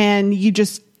 And you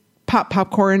just pop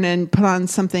popcorn and put on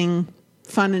something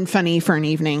fun and funny for an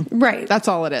evening. Right. That's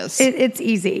all it is. It's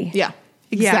easy. Yeah,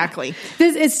 exactly.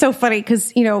 Yeah. It's so funny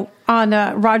because, on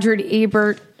Roger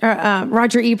Ebert,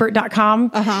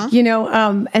 RogerEbert.com,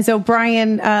 and so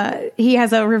Brian, he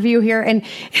has a review here, and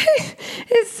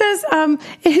it says,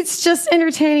 it's just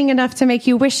entertaining enough to make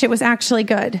you wish it was actually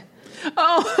good.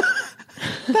 Oh,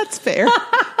 that's fair.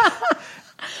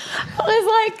 I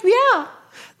was like, yeah.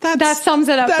 That sums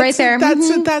it up right there.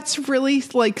 That's really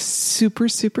super,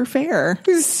 super fair.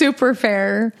 Super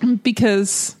fair.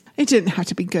 Because it didn't have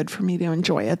to be good for me to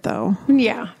enjoy it, though.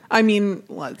 Yeah. I mean,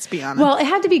 let's be honest. Well, it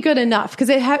had to be good enough, because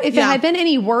if it had been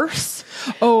any worse,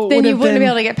 then you wouldn't have been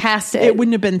able to get past it. It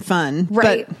wouldn't have been fun.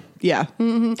 Right. But yeah.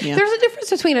 Mm-hmm. Yeah. There's a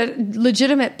difference between a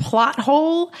legitimate plot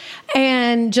hole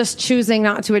and just choosing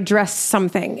not to address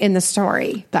something in the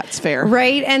story. That's fair.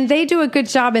 Right? And they do a good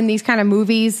job in these kind of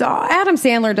movies. Adam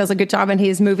Sandler does a good job in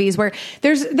his movies where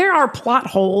there are plot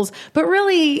holes, but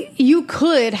really you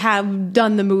could have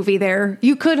done the movie there.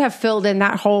 You could have filled in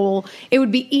that hole. It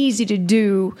would be easy to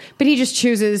do, but he just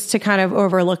chooses to kind of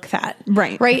overlook that.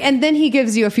 Right. Right? And then he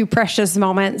gives you a few precious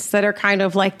moments that are kind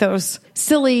of like those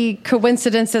silly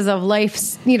coincidences of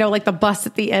life, like the bus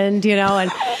at the end, and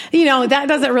that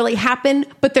doesn't really happen,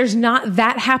 but there's not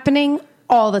that happening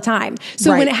all the time.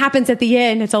 So when it happens at the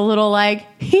end, it's a little like,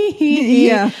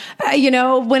 yeah.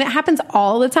 When it happens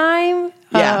all the time,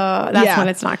 that's when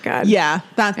it's not good. Yeah,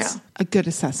 that's a good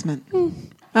assessment.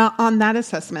 On that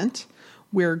assessment,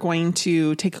 we're going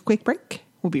to take a quick break.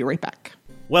 We'll be right back.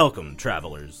 Welcome,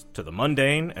 travelers, to The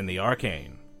Mundane and the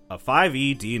Arcane, a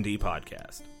 5e D&D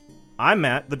podcast. I'm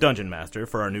Matt, the Dungeon Master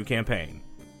for our new campaign.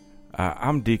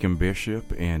 I'm Deacon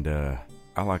Bishop, and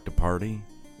I like to party.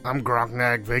 I'm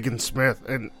Grognag Vagan Smith,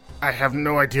 and I have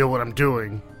no idea what I'm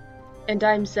doing. And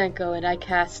I'm Zenko, and I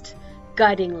cast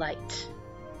Guiding Light.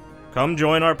 Come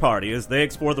join our party as they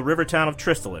explore the river town of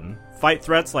Tristolin, fight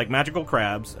threats like magical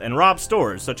crabs, and rob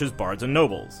stores such as Bards and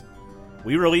Nobles.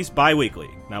 We release bi-weekly.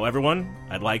 Now, everyone,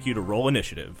 I'd like you to roll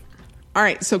initiative. All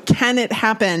right, so can it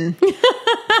happen?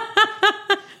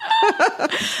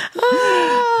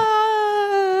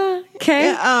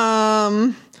 Okay.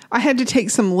 I had to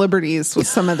take some liberties with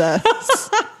some of this.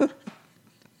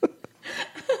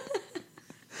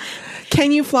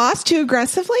 Can you floss too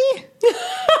aggressively?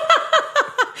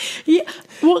 Yeah.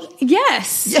 Well,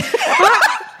 yes.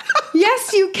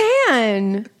 Yes, you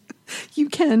can. You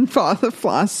can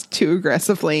floss too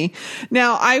aggressively.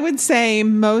 Now, I would say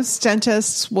most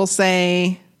dentists will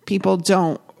say people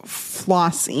don't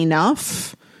floss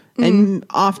enough and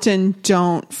often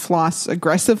don't floss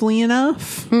aggressively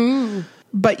enough.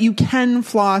 But you can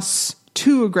floss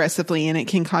too aggressively, and it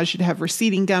can cause you to have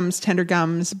receding gums, tender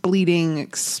gums, bleeding,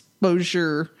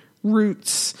 exposure,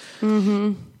 roots.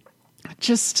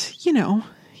 Just,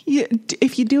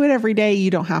 if you do it every day, you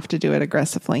don't have to do it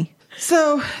aggressively.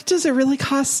 So, does it really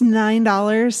cost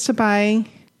 $9 to buy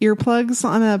earplugs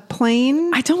on a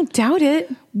plane? I don't doubt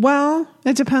it. Well,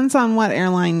 it depends on what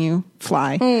airline you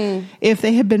fly. If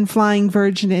they had been flying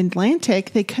Virgin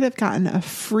Atlantic, they could have gotten a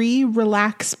free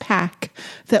Relax pack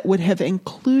that would have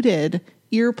included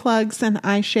earplugs and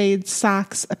eye shades,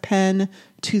 socks, a pen,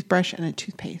 toothbrush, and a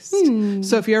toothpaste.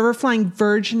 So if you're ever flying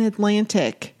Virgin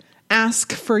Atlantic,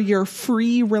 ask for your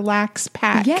free Relax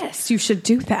pack. Yes, you should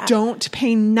do that. Don't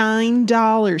pay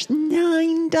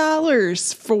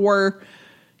 $9 for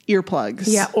earplugs.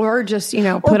 Yeah, or just,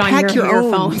 put on your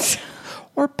earphones.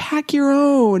 Or pack your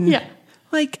own. Yeah.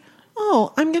 Like,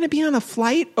 I'm going to be on a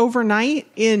flight overnight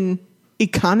in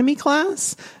economy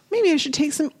class. Maybe I should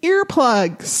take some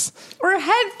earplugs. Or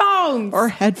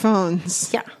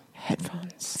headphones. Yeah.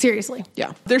 Headphones. Seriously.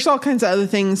 Yeah. There's all kinds of other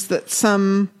things that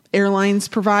some airlines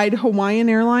provide. Hawaiian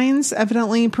Airlines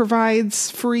evidently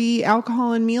provides free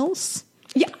alcohol and meals.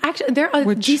 Yeah, actually, there are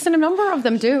a decent number of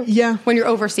them do. Yeah. When you're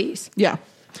overseas. Yeah.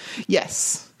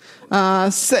 Yes.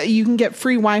 So you can get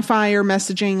free Wi-Fi or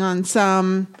messaging on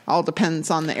some. All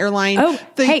depends on the airline.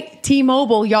 Hey,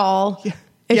 T-Mobile, y'all. Yeah.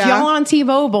 If y'all on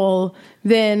T-Mobile,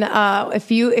 then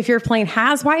if your plane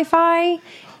has Wi-Fi,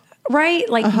 right?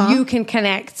 You can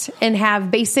connect and have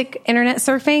basic internet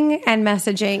surfing and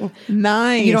messaging.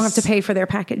 Nice. You don't have to pay for their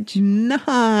package.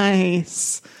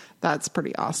 Nice. That's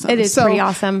pretty awesome. It is pretty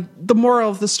awesome. The moral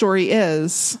of the story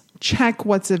is check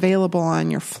what's available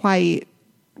on your flight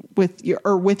with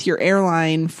your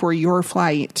airline for your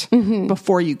flight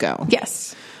before you go.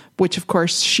 Yes. Which of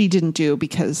course she didn't do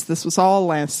because this was all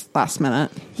last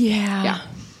minute. Yeah.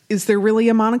 Is there really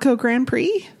a Monaco Grand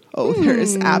Prix? Oh, there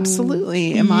is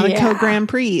absolutely a Monaco Grand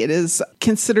Prix. It is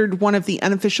considered one of the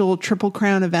unofficial Triple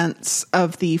Crown events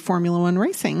of the Formula One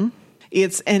racing.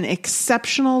 It's an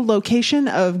exceptional location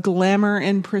of glamour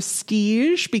and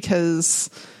prestige because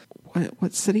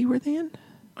what city were they in?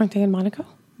 Aren't they in Monaco?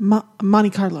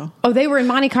 Monte Carlo. Oh, they were in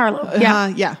Monte Carlo.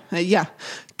 Yeah.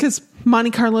 Because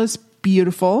Monte Carlo's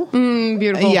beautiful.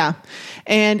 Beautiful. Yeah.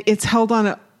 And it's held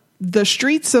on the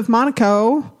streets of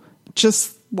Monaco,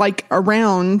 just like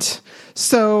around.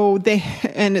 So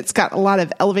and it's got a lot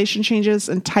of elevation changes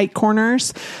and tight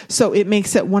corners. So it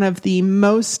makes it one of the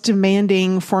most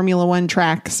demanding Formula One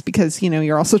tracks because,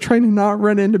 you're also trying to not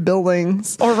run into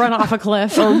buildings. Or run off a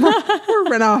cliff. or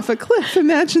run off a cliff.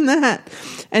 Imagine that.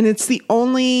 And it's the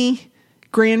only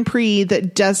Grand Prix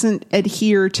that doesn't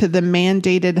adhere to the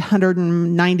mandated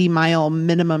 190-mile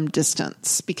minimum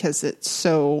distance because it's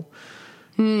so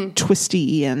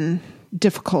twisty and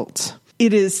difficult.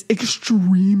 It is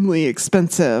extremely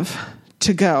expensive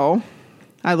to go.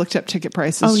 I looked up ticket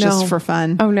prices just for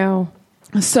fun. Oh, no.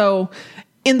 So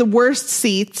in the worst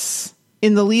seats,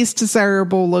 in the least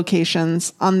desirable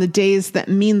locations, on the days that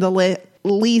mean the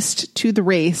least to the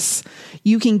race,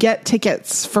 you can get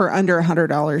tickets for under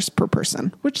 $100 per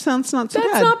person, which sounds not so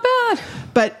bad. That's not bad.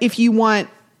 But if you want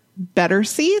better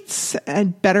seats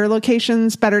and better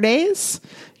locations, better days,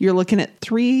 you're looking at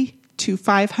 $300 to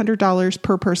 $500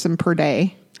 per person per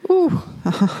day. Ooh,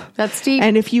 that's steep.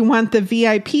 And if you want the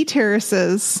VIP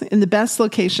terraces in the best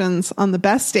locations on the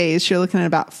best days, you're looking at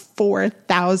about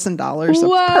 $4,000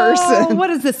 a person. What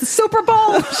is this? The Super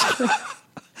Bowl?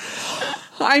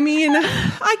 I mean,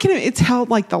 it's held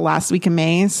like the last week of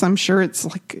May, so I'm sure it's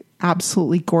like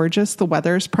absolutely gorgeous. The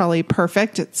weather's probably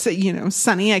perfect. It's,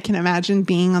 sunny. I can imagine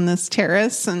being on this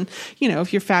terrace. And,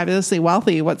 if you're fabulously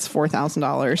wealthy, what's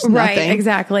 $4,000? Right,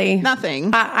 exactly. Nothing.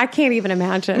 I can't even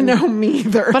imagine. No, me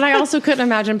either. But I also couldn't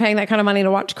imagine paying that kind of money to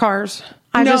watch Cars.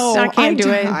 I can't do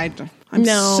it. I'm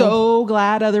so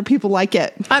glad other people like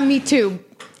it. Me too.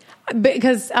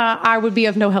 Because I would be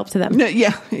of no help to them. No,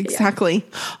 yeah, exactly.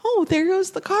 Yeah. Oh, there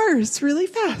goes the Cars really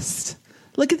fast.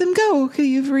 Look at them go. Could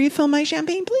you refill my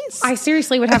champagne, please? I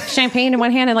seriously would have champagne in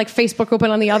one hand and like Facebook open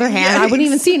on the other hand. I wouldn't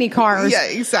even see any cars. Yeah,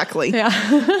 exactly. Yeah.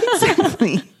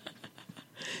 Exactly.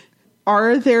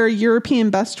 Are there European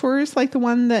bus tours like the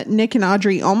one that Nick and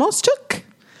Audrey almost took?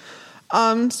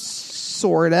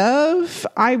 Sort of.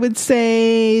 I would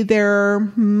say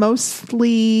they're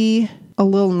mostly a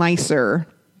little nicer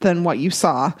than what you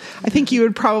saw. I think you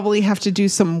would probably have to do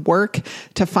some work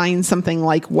to find something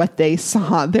like what they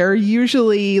saw. They're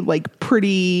usually like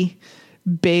pretty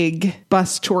big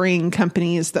bus touring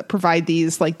companies that provide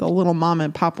these, like the little mom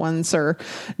and pop ones are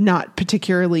not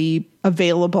particularly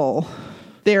available.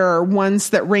 There are ones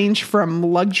that range from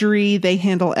luxury. They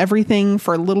handle everything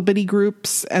for little bitty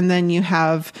groups. And then you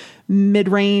have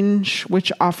mid-range,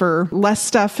 which offer less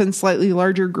stuff and slightly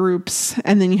larger groups.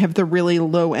 And then you have the really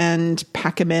low end,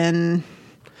 pack them in.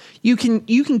 You can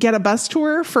get a bus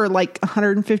tour for like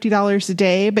 $150 a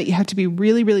day, but you have to be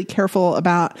really, really careful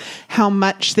about how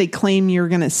much they claim you're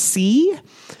going to see,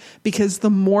 because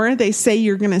the more they say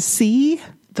you're going to see,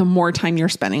 the more time you're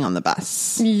spending on the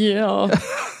bus. Yeah.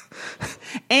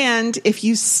 And if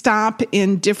you stop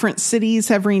in different cities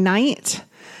every night,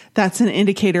 that's an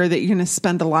indicator that you're going to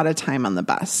spend a lot of time on the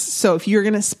bus. So if you're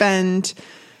going to spend,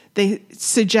 they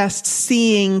suggest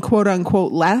seeing quote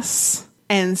unquote less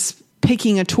and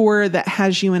picking a tour that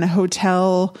has you in a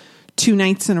hotel 2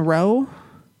 nights in a row,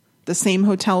 the same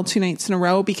hotel 2 nights in a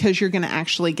row, because you're going to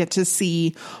actually get to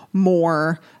see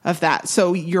more of that.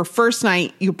 So your first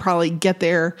night, you'll probably get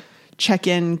there, check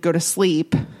in, go to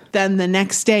sleep. Then the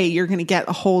next day, you're going to get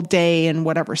a whole day in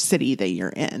whatever city that you're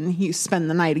in. You spend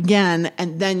the night again,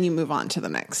 and then you move on to the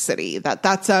next city.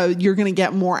 You're going to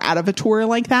get more out of a tour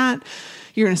like that.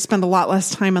 You're going to spend a lot less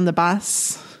time on the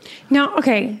bus. Now,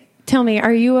 okay, tell me,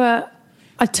 are you a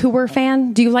tour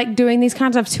fan? Do you like doing these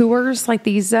kinds of tours, like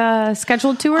these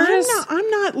scheduled tours? I'm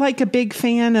not like a big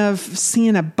fan of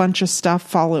seeing a bunch of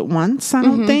stuff all at once, I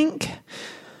don't think.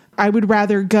 I would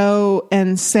rather go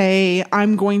and say,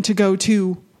 I'm going to go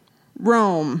to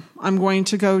Rome. I'm going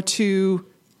to go to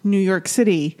New York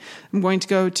City. I'm going to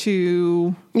go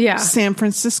to San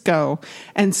Francisco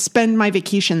and spend my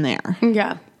vacation there.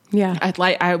 Yeah. Yeah.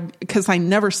 Because I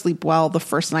never sleep well the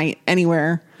first night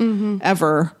anywhere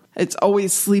ever. It's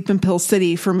always Sleep in Pill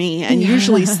City for me. And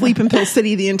usually Sleep in Pill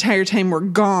City the entire time we're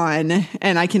gone,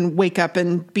 and I can wake up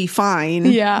and be fine.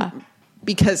 Yeah.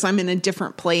 Because I'm in a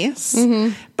different place.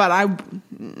 But I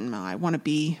want to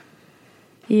be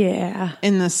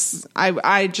in this.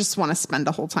 I just want to spend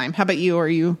the whole time. How about you? Are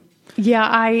you? Yeah,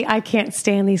 I can't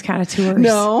stand these kind of tours.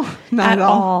 No, not at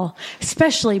all.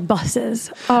 Especially buses.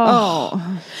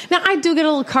 Oh. Now, I do get a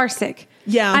little car sick.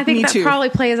 Yeah, I think me that too. probably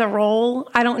plays a role.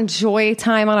 I don't enjoy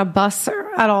time on a bus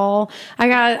at all. I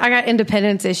got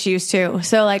independence issues too.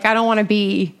 So like, I don't want to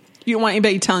be. You don't want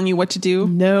anybody telling you what to do?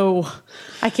 No,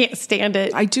 I can't stand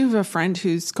it. I do have a friend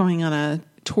who's going on a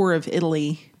tour of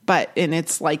Italy. And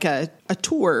it's like a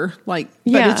tour, but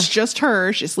it's just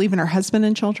her. She's leaving her husband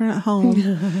and children at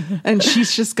home. And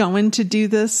she's just going to do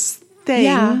this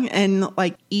thing and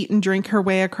like eat and drink her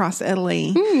way across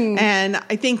Italy. And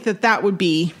I think that would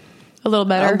be a little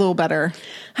better.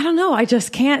 I don't know. I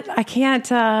just can't. I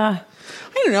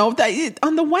don't know.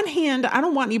 On the one hand, I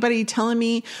don't want anybody telling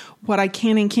me what I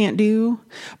can and can't do.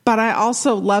 But I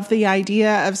also love the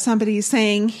idea of somebody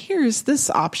saying, here's this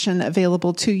option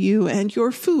available to you, and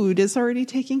your food is already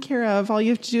taken care of. All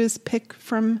you have to do is pick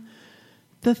from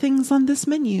the things on this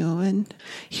menu, and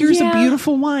here's a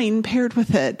beautiful wine paired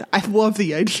with it. I love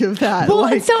the idea of that. Well,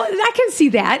 so I can see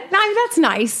that. I mean, that's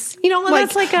nice.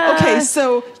 That's like a... Okay,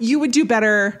 so you would do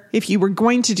better if you were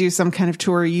going to do some kind of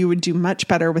tour. You would do much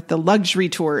better with the luxury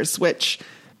tours, which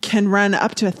can run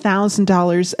up to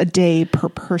 $1,000 a day per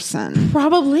person.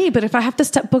 Probably, but if I have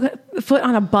to book a foot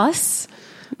on a bus...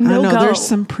 No go. There's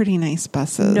some pretty nice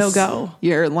buses. No go.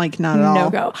 You're like, not at all. No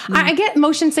go. I get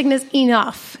motion sickness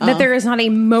enough that there is not a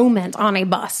moment on a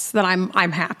bus that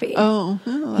I'm happy. Oh,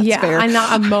 that's fair. I'm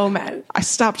not a moment. I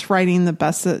stopped riding the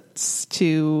buses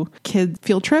to kid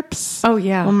field trips. Oh,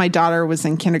 yeah. When my daughter was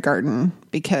in kindergarten,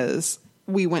 because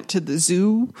we went to the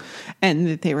zoo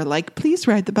and they were like, please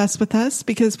ride the bus with us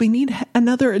because we need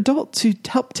another adult to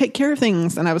help take care of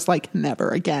things. And I was like, never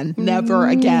again, never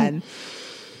again.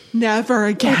 Never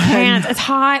again. I can't. It's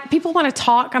hot. People want to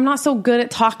talk. I'm not so good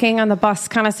at talking on the bus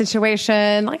kind of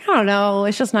situation. Like, I don't know.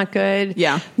 It's just not good.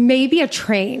 Yeah. Maybe a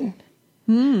train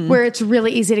where it's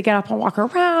really easy to get up and walk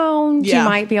around. Yeah. You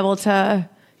might be able to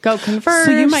go converse.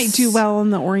 So you might do well on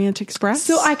the Orient Express.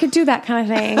 So I could do that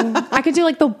kind of thing. I could do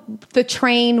like the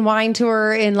train wine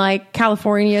tour in like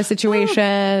California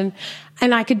situation.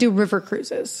 And I could do river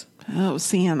cruises. Oh,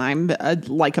 see, and I'm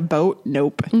like a boat.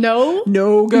 Nope. No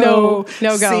go. No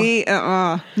go. See,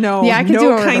 no. Yeah, I can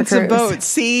do all kinds of boats.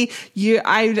 See,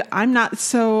 I'm not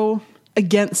so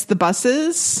against the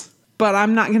buses, but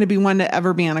I'm not going to be one to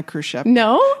ever be on a cruise ship.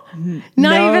 No,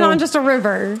 not even on just a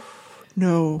river.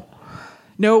 No,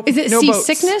 nope. Is it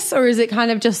seasickness or is it kind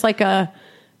of just like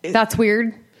that's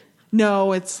weird?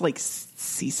 No, it's like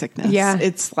seasickness. Yeah,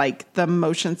 it's like the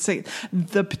motion sick,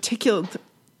 the particular.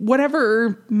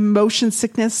 Whatever motion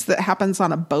sickness that happens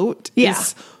on a boat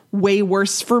is way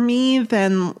worse for me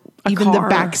than even the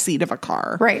back seat of a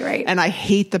car. Right. And I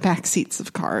hate the back seats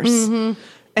of cars. Mm-hmm.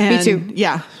 And me too.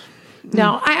 Yeah.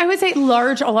 No, I would say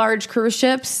large cruise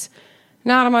ships,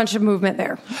 not a bunch of movement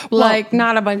there. Well, like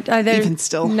not a bunch. Even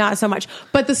still. Not so much.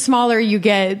 But the smaller you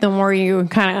get, the more you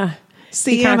kind of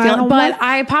see. Feel it. But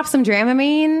I pop some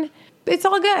Dramamine. It's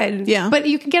all good. Yeah. But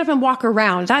you can get up and walk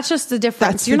around. That's just the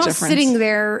difference. You're not sitting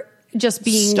there just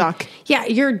being stuck. Yeah.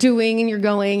 You're doing and you're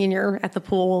going and you're at the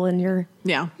pool and you're.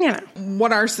 Yeah. You know.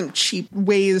 What are some cheap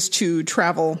ways to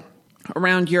travel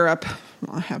around Europe?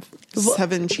 Well, I have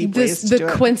 7 cheap ways to do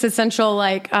it. The quintessential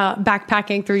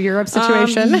backpacking through Europe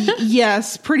situation.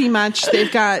 Yes, pretty much.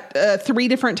 They've got 3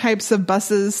 different types of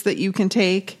buses that you can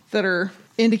take that are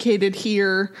indicated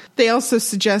here. They also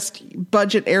suggest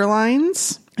budget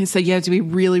airlines. They said you have to be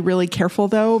really, really careful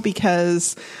though,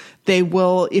 because they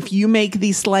will, if you make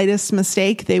the slightest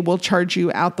mistake, they will charge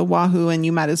you out the wahoo and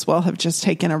you might as well have just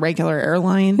taken a regular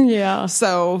airline. Yeah.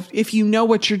 So if you know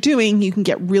what you're doing, you can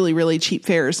get really, really cheap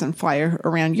fares and fly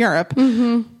around Europe.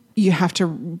 Mm-hmm. You have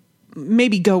to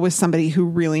maybe go with somebody who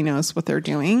really knows what they're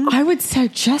doing. I would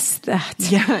suggest that.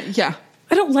 Yeah.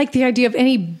 I don't like the idea of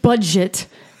any budget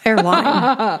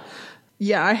airline.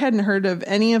 Yeah, I hadn't heard of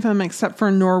any of them except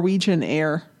for Norwegian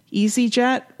Air,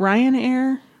 EasyJet,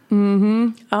 Ryanair,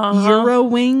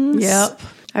 Eurowings. Yep.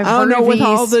 I don't know with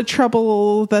all the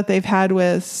trouble that they've had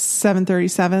with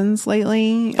 737s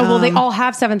lately. Oh, well, they all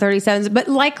have 737s, but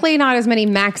likely not as many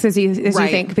MAX as you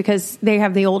think because they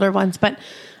have the older ones. But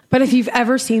if you've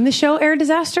ever seen the show Air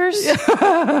Disasters,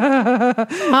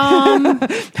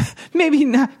 maybe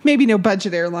not. Maybe no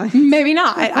budget airline. Maybe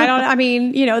not. I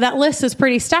mean, that list is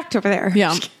pretty stacked over there.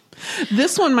 Yeah.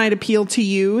 This one might appeal to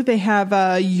you. They have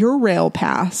a Eurail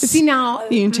pass. See, now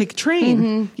you can take a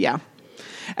train. Yeah.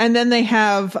 And then they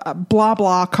have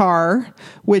BlaBlaCar,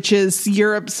 which is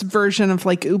Europe's version of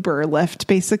like Uber or Lyft,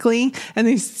 basically. And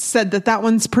they said that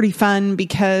one's pretty fun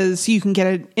because you can get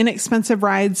an inexpensive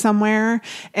ride somewhere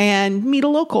and meet a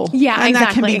local. Yeah, and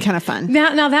exactly. that can be kind of fun.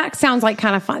 Now that sounds like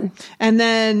kind of fun. And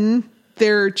then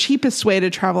their cheapest way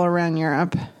to travel around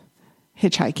Europe,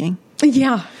 hitchhiking.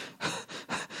 Yeah.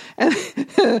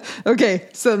 Okay,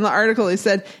 so in the article they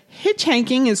said,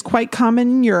 hitchhiking is quite common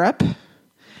in Europe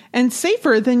and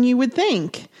safer than you would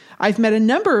think. I've met a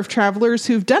number of travelers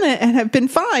who've done it and have been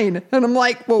fine. And I'm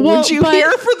like, well would you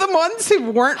hear for the ones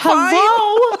who weren't fine?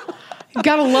 You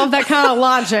gotta love that kind of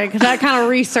logic, that kind of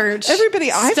research.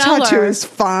 Everybody I've talked to is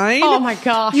fine. Oh my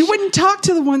gosh. You wouldn't talk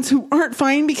to the ones who aren't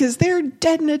fine because they're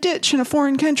dead in a ditch in a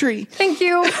foreign country. Thank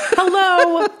you.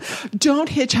 Hello. Don't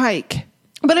hitchhike.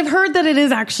 But I've heard that it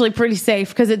is actually pretty safe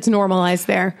because it's normalized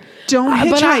there. Don't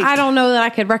hitchhike. But I don't know that I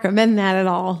could recommend that at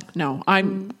all. No,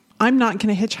 I'm not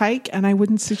going to hitchhike, and I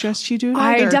wouldn't suggest you do it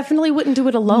either. I definitely wouldn't do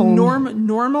it alone.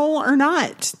 Normal or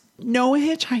not, no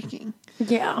hitchhiking.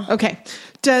 Yeah. Okay.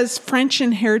 Does French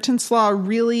inheritance law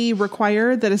really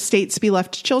require that estates be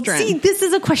left to children? See, this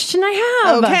is a question I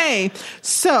have. Okay.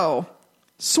 So,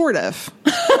 sort of.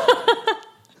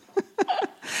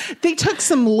 They took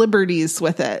some liberties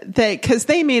with it because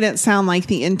they made it sound like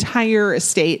the entire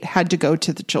estate had to go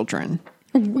to the children.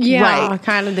 Yeah, right.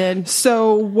 Kind of did.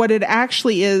 So what it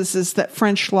actually is that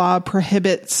French law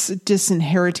prohibits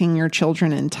disinheriting your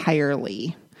children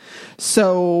entirely.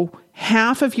 So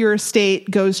half of your estate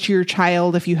goes to your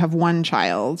child if you have one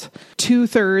child,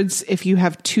 2/3 if you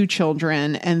have two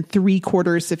children, and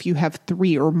 3/4 if you have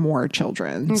 3 or more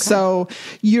children. Okay. So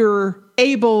you're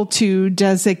able to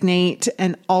designate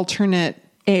an alternate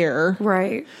heir,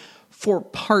 right, for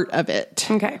part of it.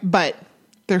 Okay. But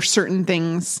there's certain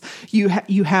things you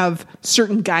have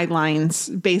certain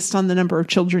guidelines based on the number of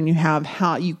children you have,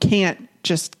 how you can't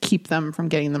just keep them from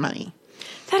getting the money.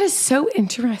 That is so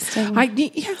interesting. How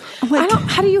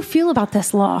do you feel about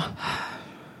this law?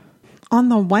 On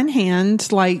the one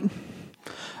hand, like,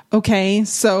 okay,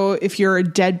 so if you're a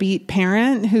deadbeat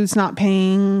parent who's not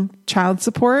paying child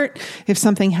support, if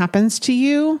something happens to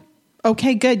you,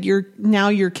 okay, good. Now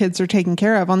your kids are taken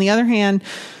care of. On the other hand,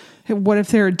 what if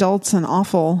they're adults and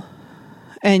awful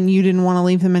and you didn't want to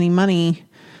leave them any money?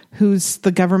 Who's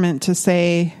the government to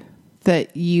say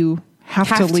that you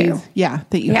have to leave? Yeah,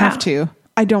 that you have to.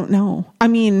 I don't know. I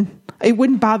mean, it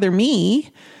wouldn't bother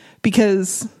me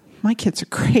because my kids are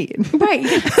great. Right.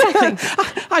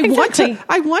 Exactly.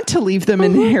 I want to leave them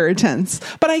an inheritance,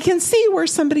 but I can see where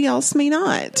somebody else may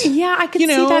not. Yeah, I could see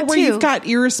that where too. You've got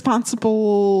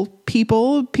irresponsible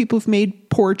people who've made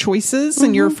poor choices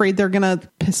and you're afraid they're going to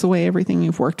piss away everything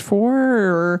you've worked for,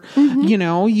 or,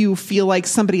 you feel like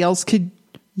somebody else could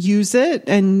use it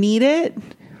and need it.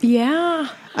 Yeah.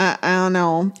 I don't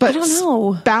know. But I don't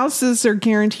know. Spouses are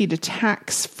guaranteed a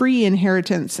tax-free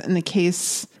inheritance in the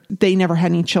case they never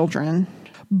had any children.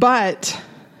 But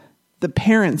the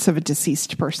parents of a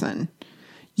deceased person,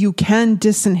 you can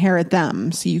disinherit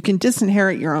them. So you can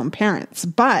disinherit your own parents.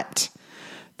 But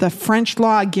the French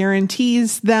law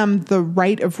guarantees them the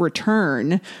right of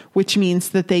return, which means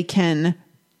that they can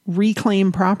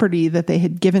reclaim property that they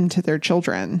had given to their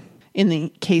children in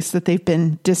the case that they've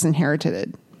been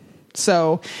disinherited.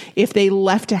 So if they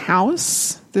left a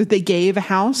house, that they gave a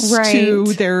house to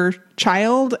their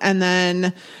child, and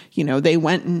then, they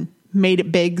went and made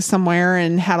it big somewhere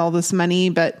and had all this money,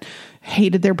 but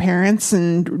hated their parents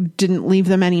and didn't leave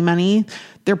them any money,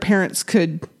 their parents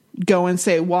could go and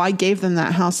say, well, I gave them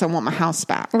that house. I want my house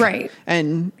back. Right.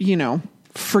 And,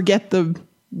 forget the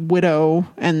widow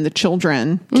and the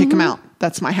children, kick them out.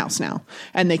 That's my house now.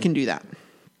 And they can do that.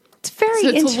 It's very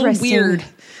interesting. A little weird.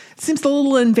 Seems a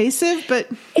little invasive, but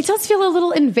it does feel a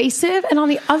little invasive. And on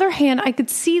the other hand, I could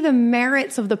see the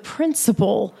merits of the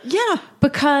principle. Yeah.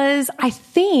 Because I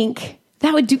think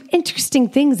that would do interesting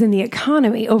things in the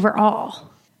economy overall.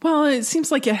 Well, it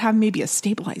seems like it had maybe a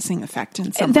stabilizing effect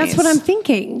in some That's ways. what I'm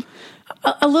thinking.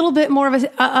 A little bit more of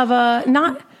a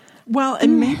not. Well,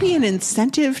 and maybe an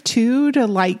incentive too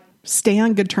to stay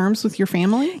on good terms with your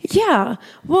family. Yeah.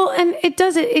 Well, and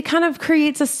it kind of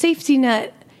creates a safety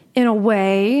net in a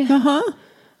way.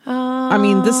 I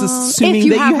mean, this is assuming if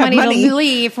you that have you have money to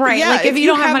leave, right? Yeah, if you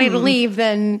don't have money to leave,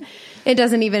 then it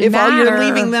doesn't even matter. If all you're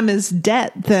leaving them is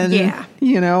debt, then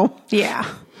Yeah.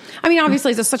 I mean,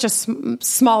 obviously, it's such a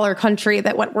smaller country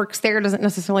that what works there doesn't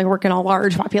necessarily work in a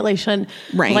large population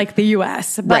like the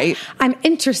U.S. But I'm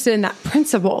interested in that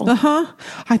principle.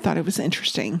 I thought it was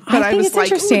interesting, but I think it's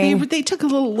interesting. They took a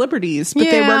little liberties, but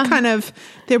they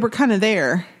were kind of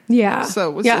there. Yeah. So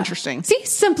it was interesting. See,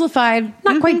 simplified,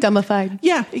 not quite dumbified.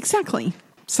 Yeah, exactly.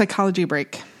 Psychology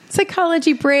break.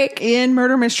 In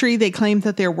Murder Mystery, they claimed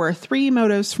that there were 3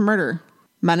 motives for murder: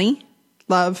 money,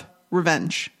 love,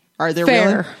 revenge. Are there Fair.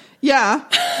 really? Yeah.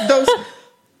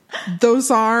 Those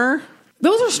are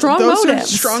strong motives. Those are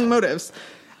strong motives.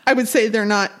 I would say they're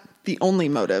not the only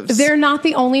motives. They're not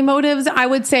the only motives. I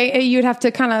would say you'd have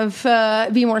to kind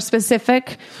of be more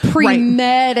specific.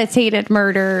 Premeditated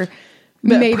murder,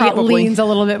 maybe probably. It leans a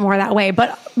little bit more that way.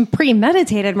 But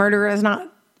premeditated murder is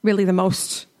not really the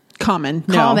most common.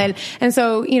 And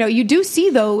so, you do see,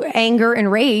 though, anger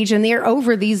and rage, and they're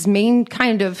over these main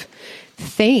kind of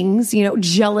things,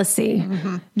 jealousy.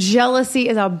 Jealousy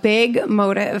is a big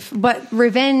motive, but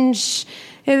revenge,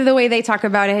 the way they talk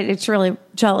about it, it's really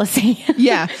jealousy.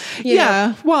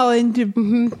 Yeah. Well,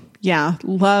 and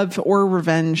love or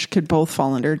revenge could both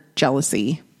fall under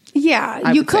jealousy.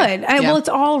 Yeah, you could. Well, it's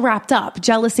all wrapped up,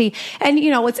 jealousy. And,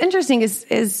 what's interesting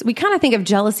is we kind of think of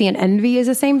jealousy and envy as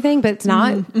the same thing, but it's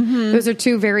not. Those are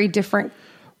two very different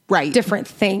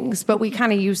things, but we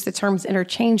kind of use the terms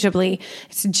interchangeably.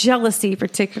 It's jealousy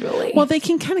particularly. Well, they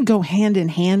can kind of go hand in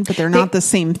hand, but they're not the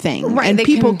same thing. Right. And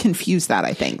people confuse that,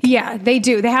 I think. Yeah, they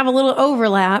do. They have a little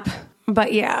overlap,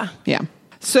 but yeah. Yeah.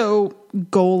 So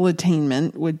goal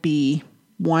attainment would be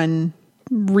one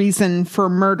reason for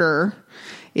murder,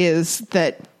 is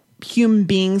that human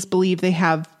beings believe they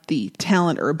have the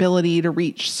talent or ability to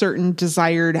reach certain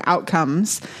desired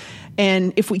outcomes.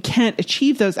 And if we can't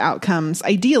achieve those outcomes,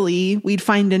 ideally, we'd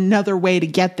find another way to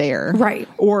get there. Right.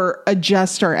 Or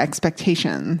adjust our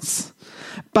expectations.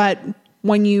 But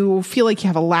when you feel like you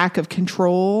have a lack of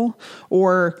control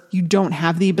or you don't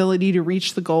have the ability to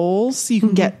reach the goals, you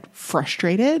can get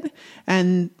frustrated.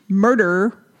 And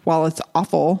murder, while it's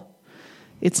awful,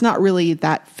 it's not really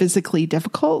that physically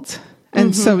difficult.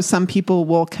 And so some people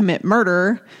will commit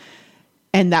murder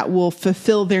and that will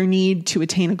fulfill their need to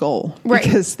attain a goal. Right.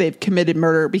 Because they've committed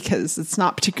murder because it's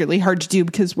not particularly hard to do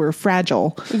because we're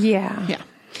fragile. Yeah. Yeah.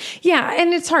 Yeah.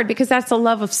 And it's hard because that's a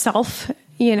love of self,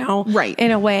 right.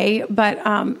 in a way, but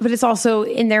it's also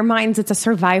in their minds, it's a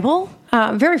survival.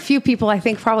 Very few people, I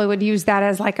think, probably would use that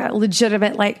as like a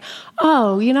legitimate, like,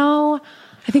 I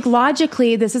think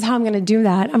logically, this is how I'm going to do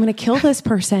that. I'm going to kill this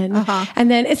person. And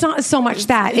then it's not so much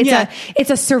that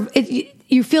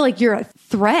you feel like you're a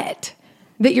threat,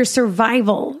 that your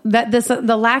survival, that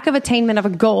the lack of attainment of a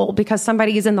goal because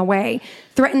somebody is in the way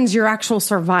threatens your actual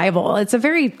survival. It's a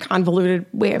very convoluted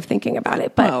way of thinking about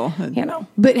it, but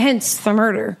but hence the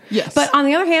murder. Yes. But on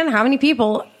the other hand, how many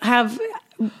people have,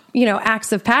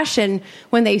 acts of passion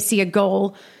when they see a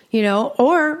goal,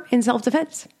 or in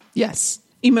self-defense? Yes.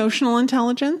 Emotional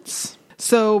intelligence.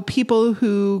 So people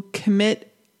who commit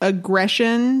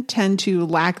aggression tend to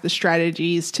lack the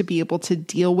strategies to be able to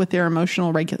deal with their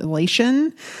emotional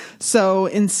regulation. So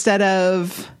instead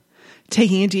of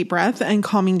taking a deep breath and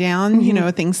calming down,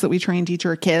 things that we try and teach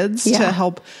our kids to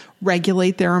help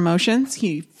regulate their emotions,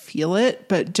 you feel it,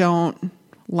 but don't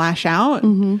lash out.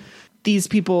 These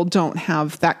people don't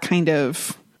have that kind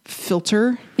of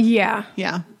filter. Yeah.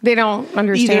 Yeah. They don't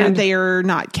understand. Either they are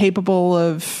not capable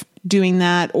of doing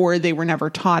that or they were never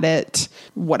taught it,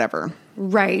 whatever.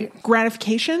 Right.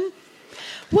 Gratification.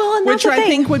 Well, and that's which I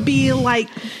think would be like,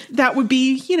 that would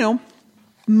be,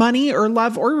 money or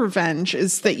love or revenge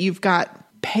is that you've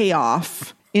got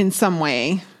payoff in some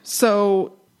way.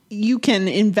 So you can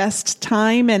invest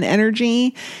time and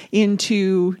energy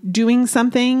into doing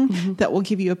something that will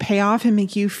give you a payoff and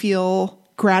make you feel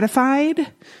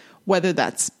gratified, whether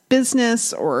that's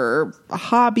business or a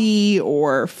hobby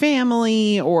or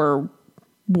family or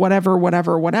whatever.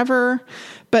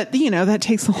 But, that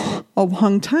takes a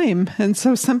long time. And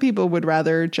so some people would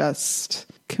rather just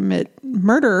commit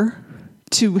murder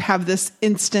to have this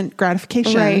instant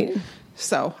gratification. Right.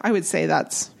 So I would say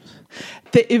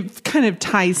it kind of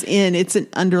ties in. It's an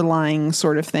underlying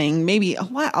sort of thing. Maybe a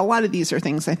lot of these are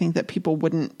things I think that people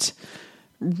wouldn't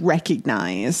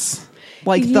recognize.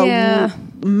 Like the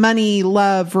money,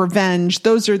 love, revenge,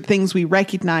 those are things we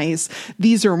recognize.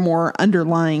 These are more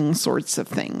underlying sorts of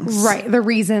things. Right. The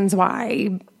reasons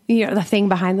why, the thing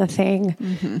behind the thing,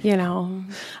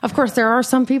 Of course, there are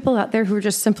some people out there who are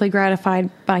just simply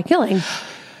gratified by killing.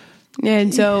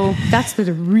 And so that's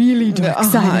the really dark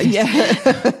side.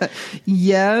 Yeah.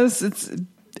 Yes, it's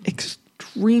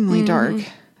extremely dark.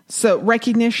 So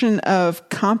recognition of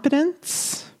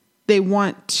competence. They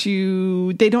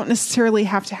don't necessarily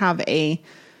have to have a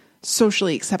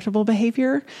socially acceptable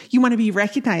behavior. You want to be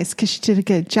recognized because you did a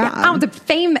good job. Yeah, I'm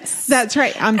famous. That's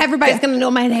right. Everybody's going to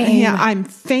know my name. Yeah, I'm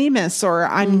famous or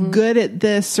I'm good at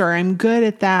this or I'm good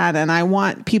at that. And I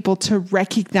want people to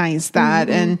recognize that.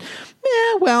 And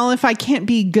if I can't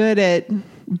be good at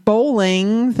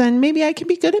bowling, then maybe I can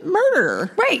be good at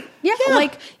murder. Right. Yeah.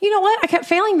 Like, you know what? I kept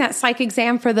failing that psych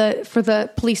exam for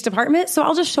the police department. So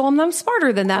I'll just show them that I'm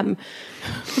smarter than them.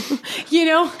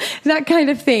 That kind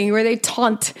of thing where they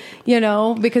taunt,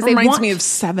 because they reminds me of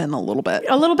Seven a little bit.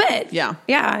 A little bit. Yeah.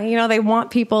 Yeah. They want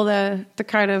people to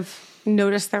kind of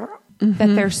notice that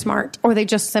they're smart or they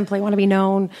just simply want to be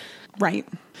known. Right.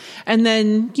 And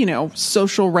then,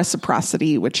 social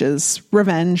reciprocity, which is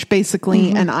revenge,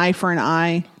 basically an eye for an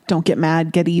eye. Don't get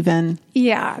mad, get even.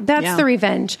 Yeah, that's the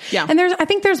revenge. Yeah. And I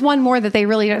think there's one more that they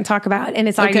really didn't talk about, and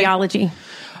it's ideology.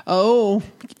 Oh,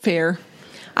 fair.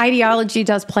 Ideology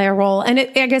does play a role. And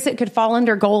I guess it could fall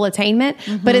under goal attainment,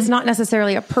 but it's not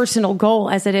necessarily a personal goal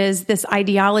as it is this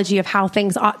ideology of how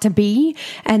things ought to be.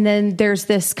 And then there's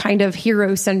this kind of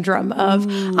hero syndrome of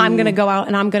I'm going to go out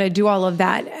and I'm going to do all of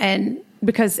that. And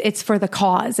because it's for the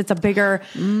cause, it's a bigger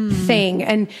thing.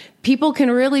 And people can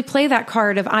really play that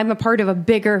card of I'm a part of a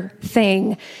bigger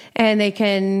thing. And they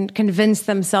can convince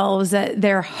themselves that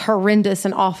their horrendous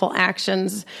and awful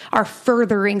actions are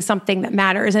furthering something that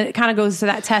matters. And it kind of goes to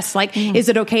that test, like, is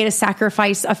it okay to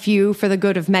sacrifice a few for the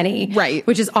good of many? Right.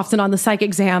 Which is often on the psych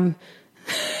exam.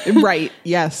 Right.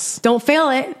 Yes. Don't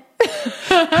fail it.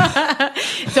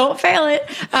 Don't fail it.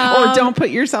 Or don't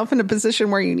put yourself in a position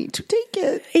where you need to take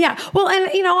it. Yeah. Well, and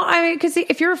because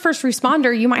if you're a first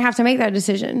responder, you might have to make that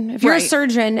decision. If you're a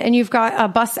surgeon and you've got a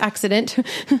bus accident,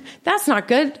 that's not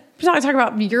good. We're not talking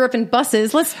about Europe and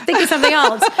buses. Let's think of something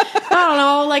else. I don't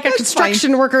know, like a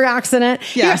construction worker accident.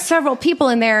 Yeah. You have several people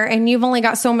in there and you've only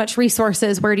got so much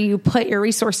resources. Where do you put your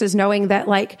resources knowing that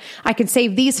like I can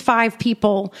save these 5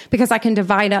 people because I can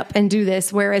divide up and do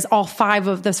this, whereas all 5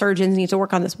 of the surgeons need to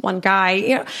work on this one guy.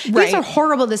 You know, these are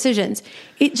horrible decisions.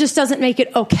 It just doesn't make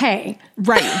it okay.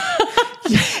 Right.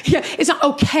 Yeah, it's not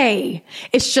okay.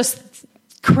 It's just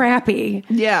crappy.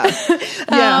 Yeah.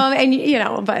 Yeah. And you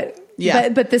know, but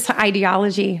this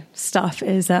ideology stuff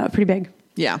is pretty big.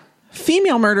 Yeah.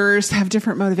 Female murderers have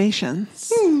different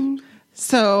motivations.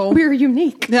 So we're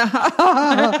unique.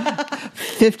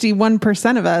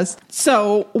 51% of us.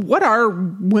 So what are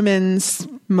women's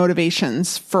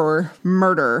motivations for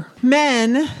murder?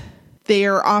 Men, they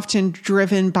are often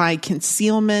driven by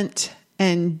concealment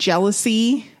and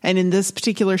jealousy. And in this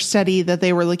particular study that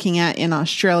they were looking at in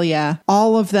Australia,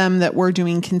 all of them that were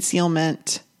doing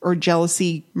concealment or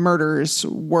jealousy murders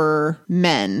were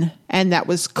men. And that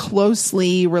was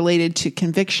closely related to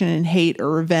conviction and hate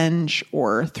or revenge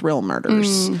or thrill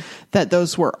murders. That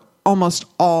those were almost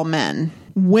all men.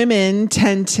 Women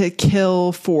tend to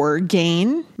kill for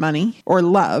gain, money, or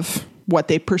love. What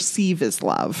they perceive as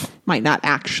love might not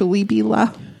actually be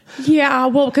love. Yeah,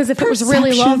 well, because if it was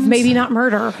really love, maybe not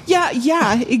murder.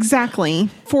 Yeah, exactly.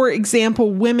 For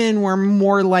example, women were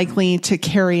more likely to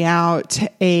carry out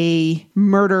a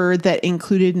murder that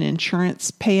included an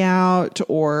insurance payout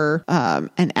or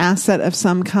an asset of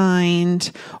some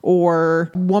kind,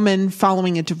 or woman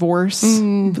following a divorce.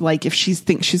 Like if she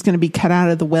thinks she's going to be cut out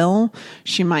of the will,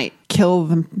 she might kill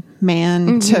the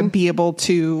man to be able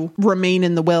to remain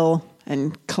in the will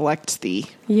and collect the...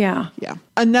 Yeah.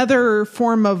 Another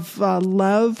form of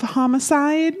love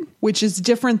homicide, which is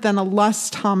different than a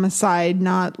lust homicide,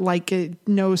 not like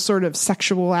no sort of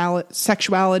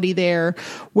sexuality there,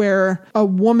 where a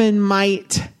woman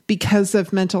might, because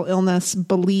of mental illness,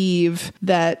 believe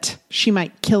that she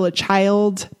might kill a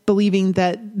child, believing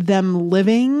that them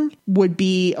living would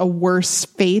be a worse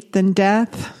fate than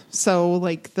death. So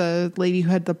like the lady who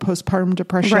had the postpartum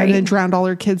depression and drowned all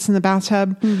her kids in the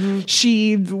bathtub,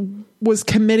 she was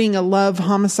committing a love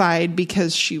homicide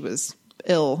because she was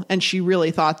ill and she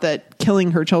really thought that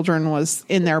killing her children was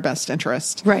in their best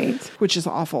interest. Right. Which is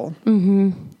awful.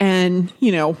 And,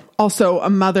 you know, also a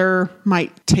mother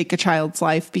might take a child's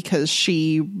life because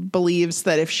she believes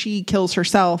that if she kills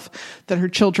herself, that her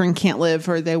children can't live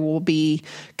or they will be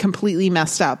completely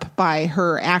messed up by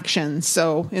her actions.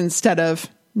 So instead of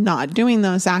not doing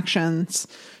those actions,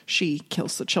 she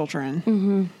kills the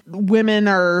children. Women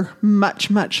are much,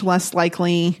 much less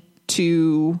likely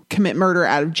to commit murder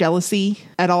out of jealousy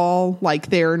at all. Like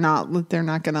they're not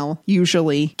going to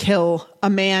usually kill a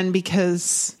man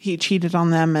because he cheated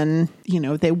on them and, you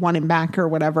know, they want him back or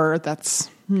whatever. That's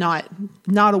not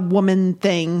a woman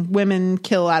thing. Women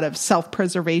kill out of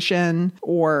self-preservation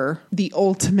or the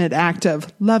ultimate act of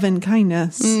love and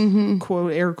kindness.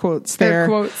 Quote, air quotes there. Air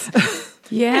quotes.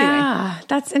 Yeah, anyway.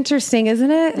 That's interesting,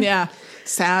 isn't it? Yeah,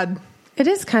 sad. It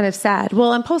is kind of sad.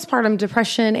 Well, and postpartum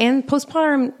depression and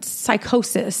postpartum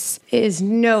psychosis is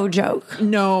no joke.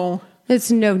 No. It's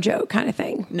no joke kind of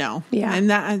thing. No. Yeah. And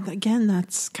that, again,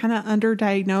 that's kind of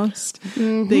underdiagnosed.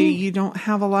 You don't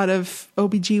have a lot of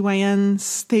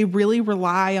OBGYNs. They really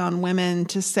rely on women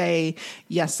to say,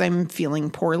 yes, I'm feeling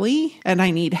poorly and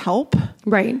I need help.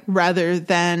 Right. Rather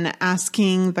than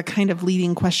asking the kind of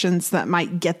leading questions that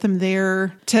might get them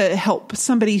there to help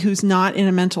somebody who's not in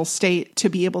a mental state to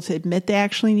be able to admit they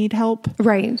actually need help.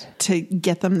 Right. To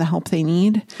get them the help they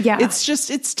need. Yeah.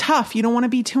 It's tough. You don't want to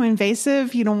be too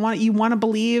invasive. You want to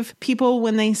believe people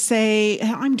when they say,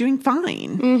 I'm doing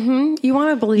fine. You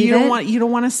want to believe you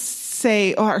don't want to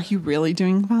say, oh, are you really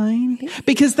doing fine?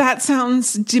 Because that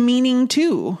sounds demeaning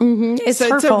too. It's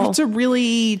hurtful. It's a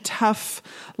really tough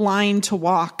line to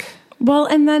walk. Well,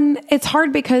 and then it's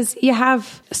hard because you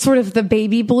have sort of the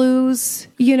baby blues,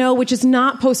 you know, which is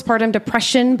not postpartum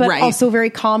depression, but also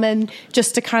very common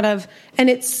just to kind of,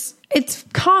 and it's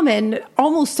common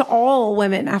almost to all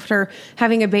women after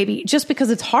having a baby, just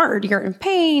because it's hard. You're in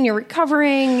pain, you're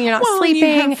recovering, you're not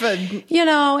sleeping.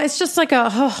 It's just like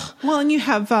and you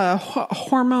have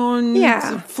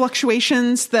hormone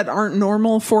fluctuations that aren't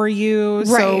normal for you. Right.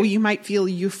 So you might feel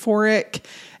euphoric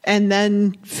and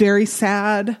then very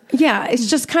sad. Yeah,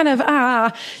 it's just kind of,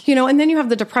 and then you have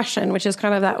the depression, which is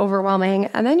kind of that overwhelming.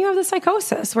 And then you have the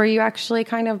psychosis where you actually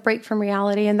kind of break from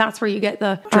reality. And that's where you get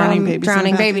the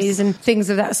drowning babies and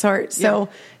things of that sort. So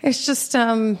it's just,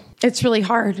 it's really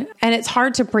hard. And it's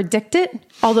hard to predict it,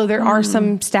 although there are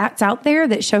some stats out there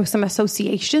that show some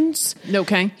associations.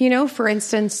 Okay. For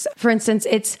instance,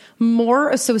 it's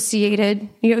more associated,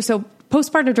 so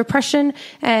postpartum depression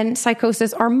and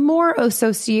psychosis are more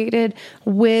associated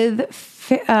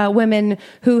with women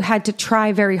who had to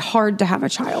try very hard to have a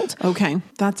child. Okay,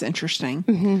 that's interesting.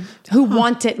 Mm-hmm. Who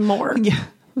want it more. Yeah.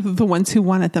 The ones who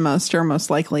want it the most are most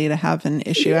likely to have an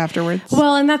issue afterwards.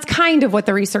 Well, and that's kind of what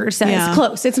the research says. Yeah.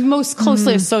 Close. It's most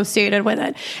closely associated with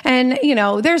it. And,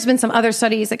 there's been some other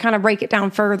studies that kind of break it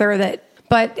down further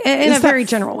but in a very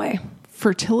general way.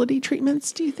 Fertility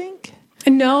treatments, do you think?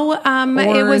 No,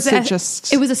 it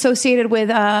was associated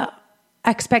with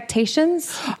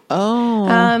expectations.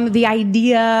 The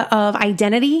idea of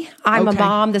identity. I'm a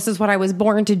mom. This is what I was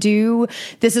born to do.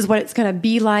 This is what it's going to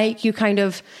be like. You kind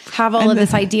of have all of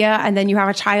this idea, and then you have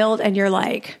a child, and you're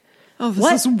like,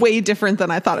 this is way different than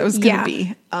I thought it was going to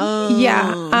be.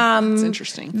 It's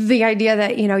interesting. The idea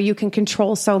that, you can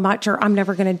control so much, or I'm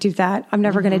never going to do that. I'm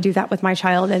never going to do that with my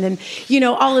child. And then,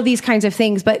 all of these kinds of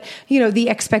things, but, the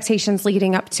expectations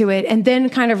leading up to it. And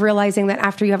then kind of realizing that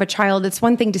after you have a child, it's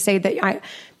one thing to say that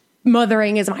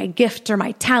mothering is my gift or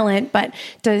my talent, but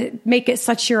to make it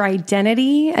such your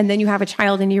identity. And then you have a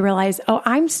child and you realize,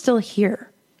 I'm still here.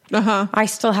 I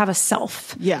still have a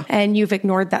self. Yeah. And you've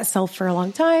ignored that self for a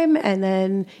long time. And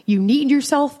then you need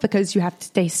yourself because you have to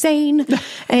stay sane.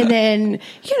 And then,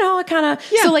 it kind of,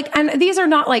 so and these are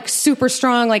not super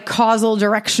strong, causal,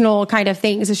 directional kind of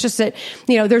things. It's just that,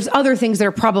 there's other things that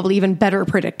are probably even better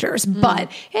predictors.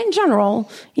 But in general,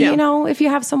 if you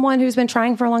have someone who's been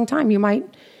trying for a long time, you might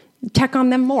check on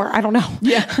them more. I don't know.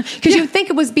 Yeah. Because you think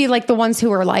it would be the ones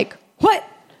who are what?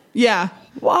 Yeah.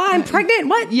 Well, I'm pregnant.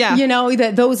 What? Yeah.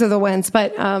 That those are the ones.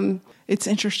 But it's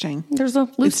interesting. There's a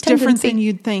loose It's tendency. Different than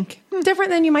you'd think.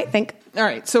 Different than you might think. All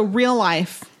right. So real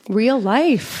life.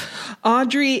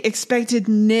 Audrey expected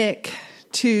Nick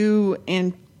to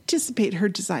anticipate her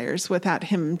desires without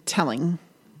her telling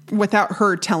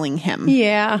him.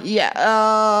 Yeah.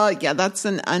 Yeah. That's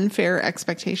an unfair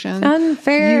expectation.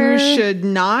 Unfair. You should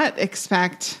not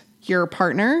expect your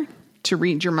partner to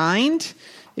read your mind.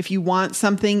 If you want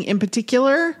something in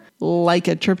particular, like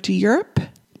a trip to Europe,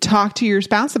 talk to your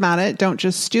spouse about it. Don't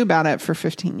just stew about it for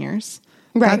 15 years.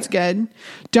 Right. That's good.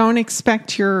 Don't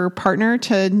expect your partner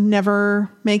to never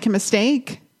make a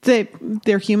mistake.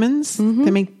 They're humans. Mm-hmm.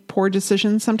 They make poor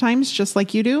decisions sometimes, just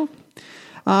like you do.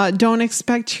 Don't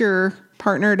expect your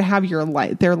partner to have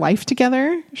their life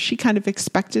together. She kind of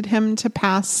expected him to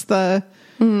pass the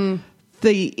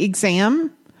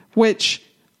exam, which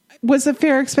was a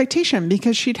fair expectation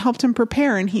because she'd helped him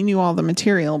prepare and he knew all the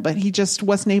material, but he just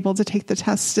wasn't able to take the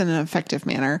test in an effective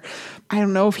manner. I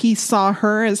don't know if he saw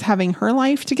her as having her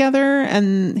life together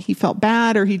and he felt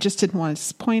bad, or he just didn't want to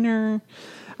disappoint her.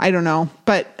 I don't know,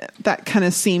 but that kind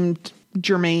of seemed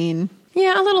germane.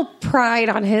 Yeah, a little pride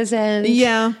on his end.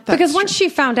 Yeah. Because once she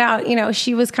found out,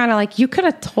 she was kind of like, you could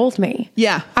have told me.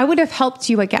 Yeah. I would have helped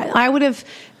you again. I would have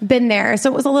been there.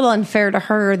 So it was a little unfair to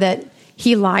her that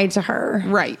he lied to her.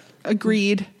 Right.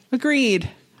 Agreed. I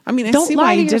mean, I don't see lie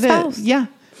why to he did spouse. it. Yeah.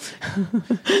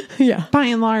 Yeah. By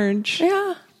and large.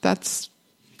 Yeah. That's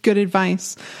good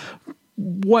advice.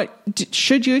 What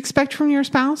should you expect from your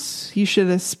spouse? You should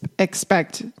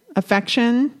expect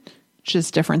affection, which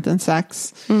is different than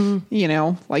sex.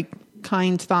 Mm-hmm.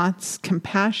 Kind thoughts,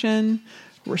 compassion,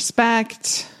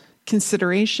 respect,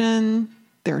 consideration,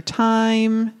 their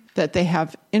time, that they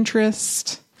have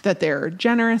interest, that they're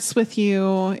generous with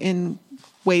you in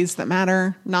ways that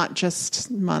matter, not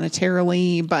just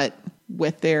monetarily, but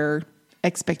with their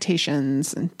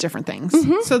expectations and different things.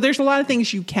 Mm-hmm. So there's a lot of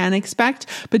things you can expect,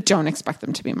 but don't expect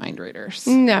them to be mind readers.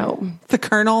 No. The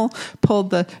Colonel pulled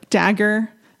the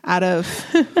dagger out of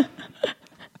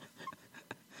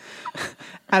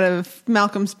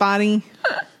Malcolm's body.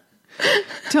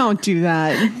 Don't do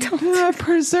that.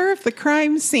 Preserve the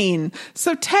crime scene.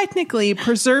 So technically,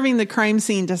 preserving the crime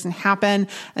scene doesn't happen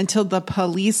until the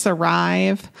police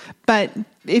arrive. But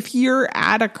if you're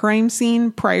at a crime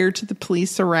scene prior to the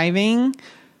police arriving,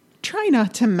 try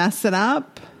not to mess it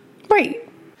up. Right.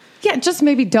 Yeah, just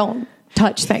maybe don't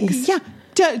touch things. Yeah.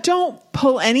 Don't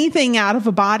pull anything out of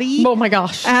a body. Oh my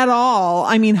gosh. At all.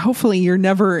 I mean, hopefully you're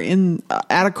never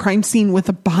at a crime scene with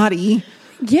a body.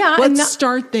 Yeah. Let's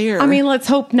start there. I mean, let's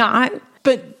hope not.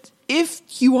 But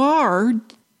if you are,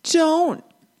 don't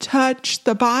touch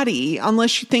the body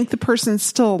unless you think the person's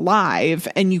still alive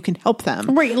and you can help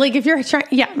them. Right. Like if you're trying,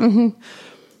 yeah. Mm-hmm.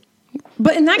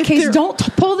 But in that case, don't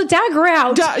pull the dagger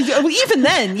out. Even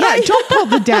then, yeah, don't pull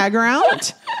the dagger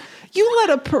out. You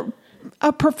let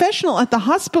a professional at the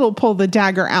hospital pull the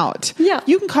dagger out. Yeah.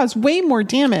 You can cause way more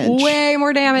damage. Way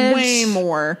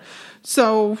more.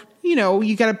 So,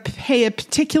 you got to pay a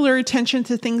particular attention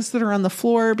to things that are on the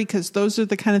floor because those are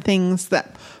the kind of things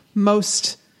that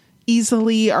most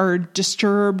easily are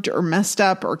disturbed or messed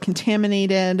up or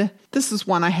contaminated. This is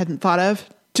one I hadn't thought of.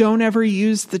 Don't ever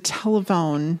use the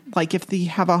telephone. Like if you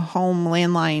have a home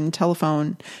landline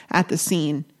telephone at the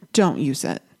scene, don't use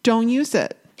it. Don't use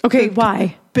it. Okay,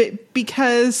 why?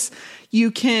 Because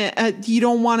you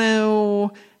don't want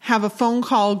to have a phone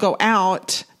call go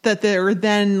out that they're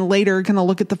then later going to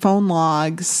look at the phone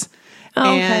logs. Oh,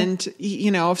 okay. And,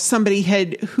 if somebody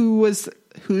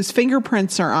whose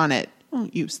fingerprints are on it,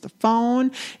 don't use the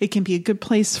phone. It can be a good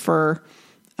place for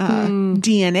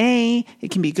DNA.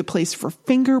 It can be a good place for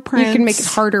fingerprints. You can make it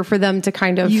harder for them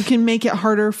to You can make it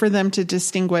harder for them to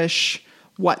distinguish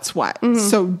what's what. Mm-hmm.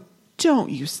 So don't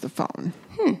use the phone.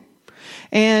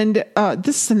 And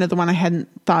this is another one I hadn't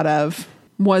thought of,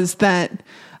 was that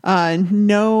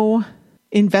no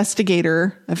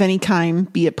investigator of any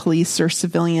kind, be it police or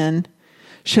civilian,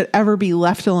 should ever be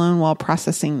left alone while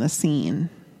processing the scene.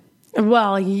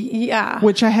 Well, yeah.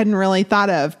 Which I hadn't really thought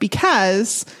of,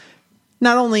 because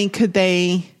not only could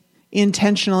they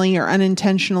intentionally or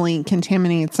unintentionally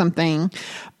contaminate something,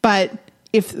 but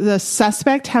if the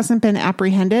suspect hasn't been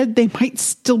apprehended, they might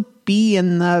still be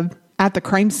at the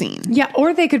crime scene. Yeah,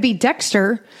 or they could be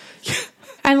Dexter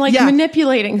and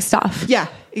manipulating stuff. Yeah,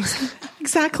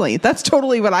 exactly. That's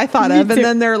totally what I thought of. And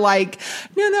then they're like,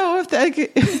 no,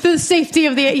 if the safety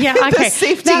of okay,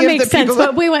 that makes sense.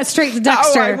 But we went straight to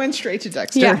Dexter. Oh, I went straight to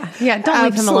Dexter. Yeah, don't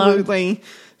leave him alone. Absolutely.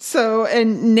 So,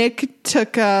 and Nick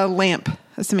took a lamp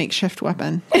as a makeshift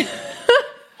weapon.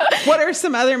 What are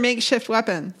some other makeshift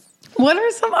weapons? What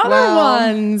are some other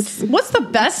ones? What's the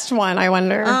best one, I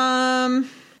wonder?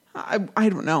 I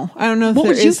don't know. I don't know if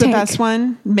there is the best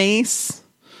one. Mace.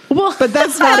 Well, but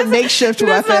that's not a makeshift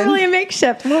weapon. That's not really a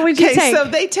makeshift. What would you take? So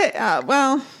they take, I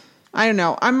don't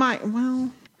know.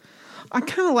 I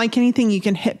kind of like anything you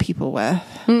can hit people with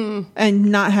and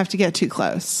not have to get too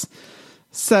close.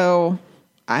 So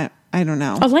I don't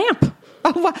know. A lamp.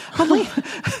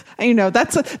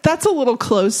 That's a little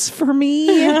close for me.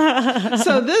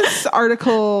 So this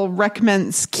article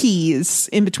recommends keys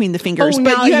in between the fingers,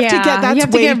 but you have to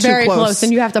get very close,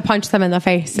 and you have to punch them in the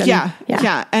face. And,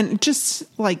 yeah, and just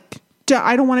I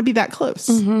don't want to be that close.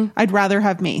 Mm-hmm. I'd rather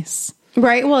have mace.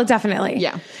 Right. Well, definitely.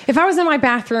 Yeah. If I was in my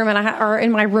bathroom or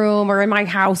in my room or in my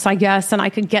house, I guess, and I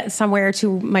could get somewhere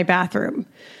to my bathroom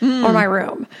or my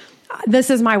room,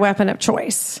 this is my weapon of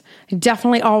choice. I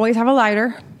definitely always have a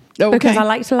lighter. Okay. Because I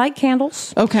like to light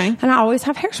candles. Okay. And I always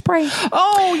have hairspray.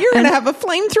 Oh, you're going to have a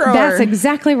flamethrower. That's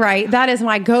exactly right. That is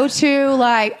my go-to.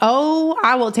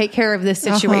 I will take care of this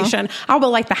situation. I will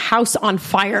light the house on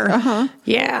fire.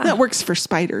 Yeah. That works for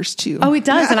spiders too. Oh, it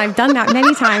does. Yeah. And I've done that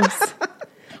many times.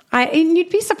 And you'd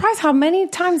be surprised how many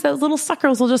times those little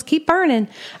suckers will just keep burning.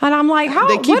 And I'm like,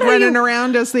 they keep running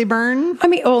around as they burn? I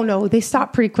mean, oh no, they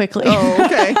stop pretty quickly. Oh,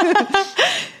 okay.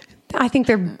 I think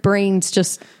their brains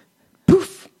just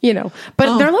poof.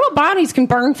 But their little bodies can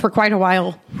burn for quite a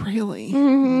while. Really?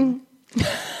 Mm-hmm.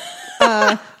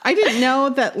 I didn't know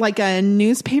that a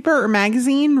newspaper or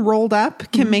magazine rolled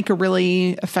up can make a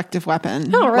really effective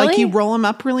weapon. Oh, really? You roll them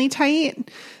up really tight.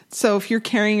 So if you're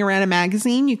carrying around a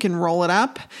magazine, you can roll it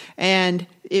up and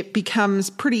it becomes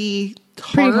pretty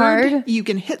hard. You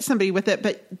can hit somebody with it,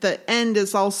 but the end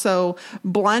is also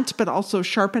blunt, but also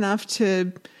sharp enough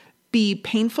to be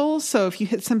painful. So if you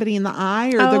hit somebody in the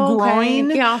eye or the groin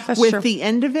with the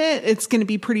end of it, it's going to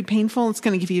be pretty painful. It's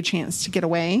going to give you a chance to get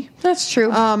away. That's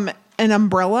true. An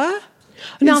umbrella.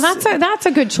 No, that's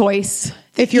a good choice.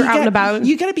 If you're out and about,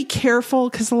 you got to be careful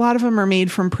because a lot of them are made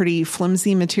from pretty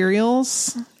flimsy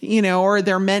materials, or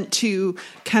they're meant to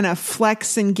kind of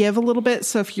flex and give a little bit.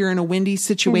 So if you're in a windy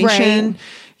situation,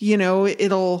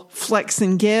 it'll flex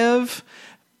and give,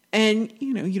 and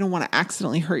you don't want to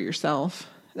accidentally hurt yourself.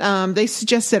 They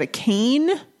suggested a cane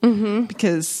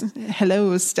because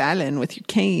hello, Stalin with your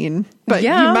cane, but you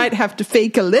might have to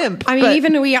fake a limp. I mean,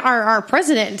 even our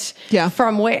president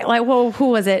from who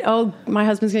was it? Oh, my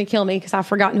husband's going to kill me because I've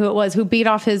forgotten who it was who beat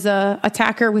off his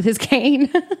attacker with his cane.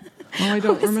 I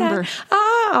don't remember.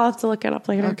 I'll have to look it up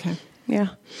later. Okay. Yeah.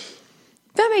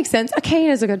 That makes sense. A cane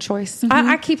is a good choice.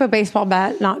 I keep a baseball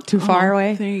bat not too far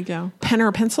away. There you go. Pen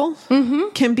or pencil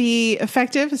can be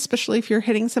effective, especially if you're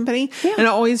hitting somebody. Yeah. And it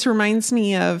always reminds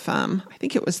me of, I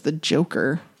think it was the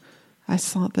Joker. I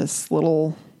saw this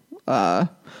little,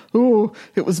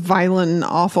 it was violent and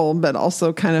awful, but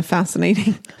also kind of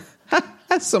fascinating.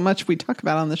 That's so much we talk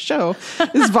about on the show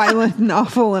is violent and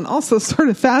awful and also sort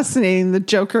of fascinating. The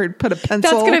Joker had put a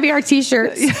pencil. That's going to be our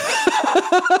t-shirts.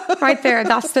 Right there.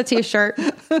 That's the t-shirt.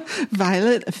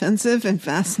 Violent, offensive, and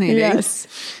fascinating. Yes.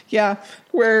 Yeah.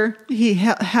 Where he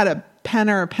had a pen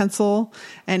or a pencil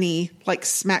and he like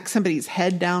smacked somebody's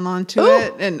head down onto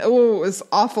it. And it was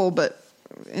awful, but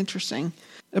interesting.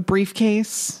 A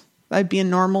briefcase, that'd be a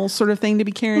normal sort of thing to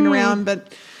be carrying around,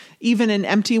 but even an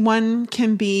empty one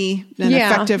can be an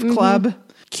effective club.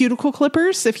 Cuticle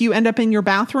clippers, if you end up in your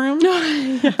bathroom,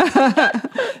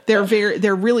 they're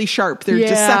really sharp. They're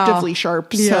deceptively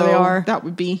sharp. Yeah, so they are. That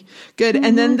would be good.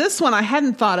 And then this one I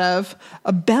hadn't thought of,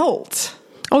 a belt.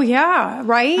 Oh yeah,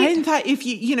 right. I hadn't thought if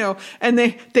and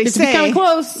they it's say kind of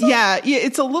close. Yeah,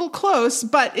 it's a little close,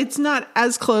 but it's not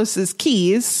as close as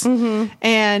keys.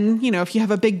 And if you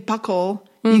have a big buckle,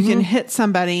 you can hit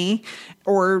somebody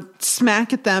or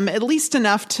smack at them at least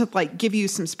enough to like give you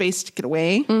some space to get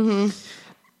away.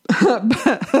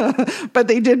 But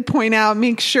they did point out,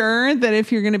 make sure that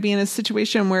if you're going to be in a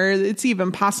situation where it's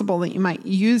even possible that you might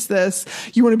use this,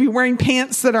 you want to be wearing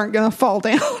pants that aren't going to fall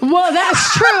down. Well,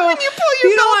 that's true. When you pull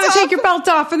your you don't want to take your belt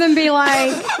off and then be like,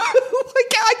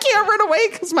 I can't run away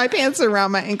because my pants are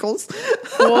around my ankles.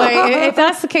 Boy, if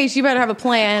that's the case, you better have a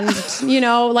plan,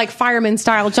 like fireman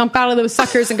style, jump out of those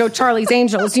suckers and go Charlie's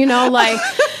Angels, like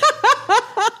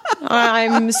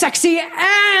I'm sexy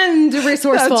and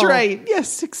resourceful. That's right.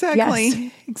 Yes, exactly.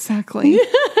 Yes. Exactly. Yeah,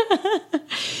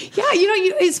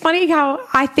 it's funny how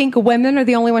I think women are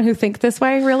the only one who think this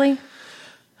way, really.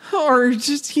 Or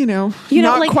just,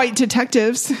 not quite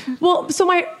detectives. Well, so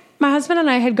my husband and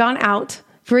I had gone out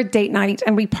for a date night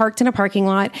and we parked in a parking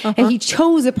lot and he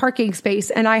chose a parking space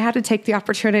and I had to take the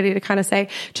opportunity to kind of say,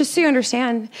 just so you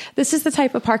understand, this is the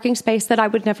type of parking space that I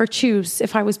would never choose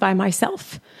if I was by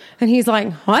myself. And he's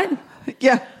like, what?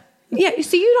 Yeah. Yeah.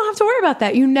 So you don't have to worry about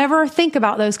that. You never think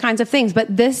about those kinds of things,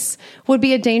 but this would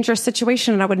be a dangerous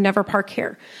situation and I would never park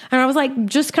here. And I was like,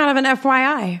 just kind of an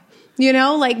FYI.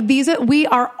 We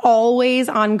are always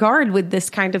on guard with this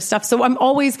kind of stuff. So I'm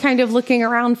always kind of looking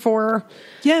around for,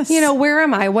 where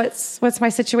am I? What's my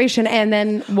situation? And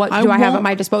then what do I have at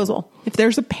my disposal? If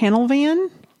there's a panel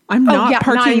van, I'm not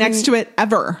parking next to it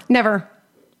ever. Never.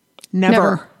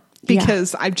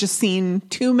 Because I've just seen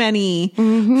too many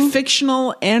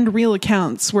fictional and real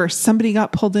accounts where somebody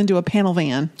got pulled into a panel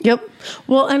van. Yep.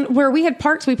 Well, and where we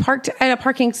parked at a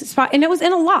parking spot, and it was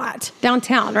in a lot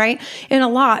downtown, right? In a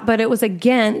lot, but it was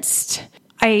against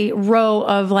a row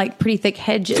of like pretty thick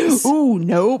hedges. Ooh,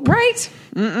 nope. Right?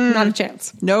 Not a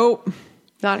chance. Nope.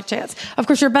 Not a chance. Of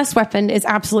course, your best weapon is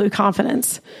absolute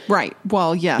confidence. Right.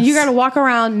 Well, yes. You got to walk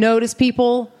around, notice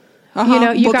people. You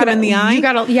look them in the eye. You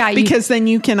gotta, because then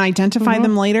you can identify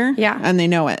them later. Yeah, and they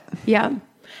know it. Yeah,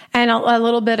 and a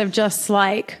little bit of just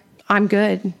like, I'm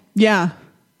good. Yeah,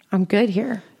 I'm good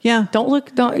here. Yeah,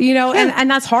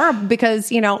 and that's horrible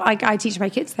because I teach my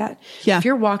kids that. Yeah, if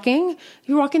you're walking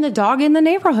the dog in the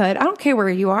neighborhood. I don't care where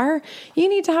you are. You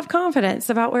need to have confidence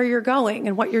about where you're going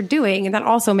and what you're doing, and that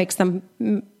also makes them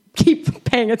keep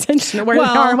paying attention to where they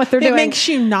are and what they're doing. It makes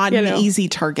you not an easy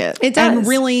target. It does, and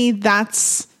really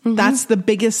that's the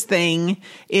biggest thing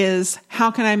is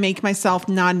how can I make myself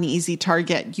not an easy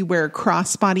target? You wear a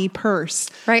crossbody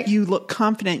purse. Right. You look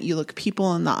confident. You look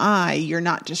people in the eye. You're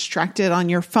not distracted on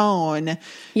your phone.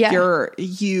 Yeah.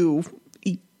 You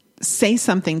say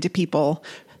something to people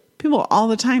all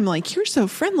the time, like, you're so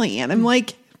friendly. And I'm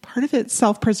like, part of it's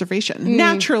self-preservation.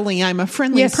 Naturally, I'm a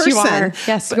friendly person. You are.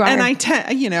 Yes, you are. And I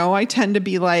tend to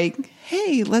be like,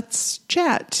 hey, let's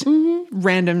chat.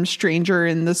 Random stranger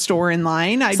in the store in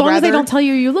line. As long as they don't tell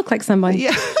you look like somebody.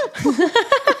 Yeah.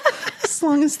 As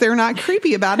long as they're not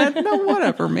creepy about it. No,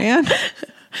 whatever, man.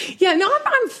 Yeah, no,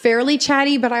 I'm fairly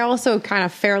chatty, but I also kind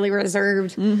of fairly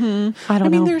reserved. I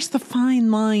don't know. There's the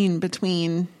fine line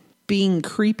between being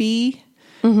creepy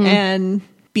and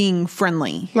being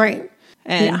friendly. Right.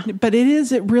 But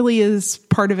it really is,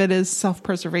 part of it is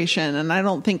self-preservation. And I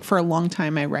don't think for a long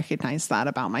time I recognized that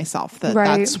about myself,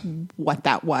 that's what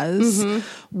that was,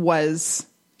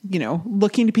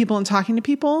 looking to people and talking to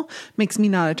people makes me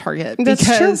not a target. That's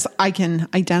because true. I can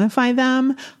identify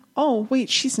them. Oh, wait,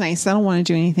 she's nice. I don't want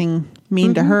to do anything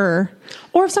mean to her.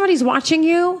 Or if somebody's watching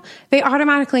you, they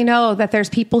automatically know that there's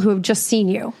people who have just seen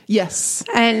you. Yes.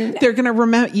 And they're going to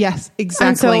remember. Yes,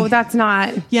 exactly. And so that's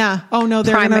not. Yeah. Oh no,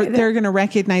 they're going to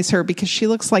recognize her because she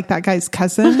looks like that guy's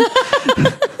cousin.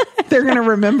 They're going to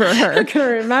remember her. They're going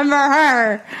to remember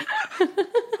her. All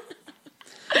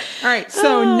right.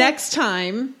 So next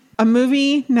time, a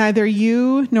movie neither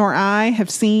you nor I have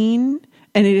seen,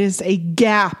 and it is a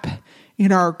gap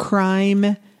in our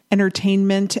crime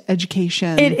entertainment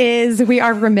education. It is. We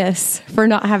are remiss for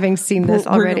not having seen this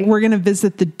already. We're going to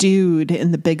visit the dude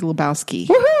in The Big Lebowski.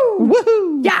 Woohoo!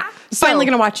 Woohoo! Yeah. Finally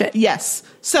going to watch it. Yes.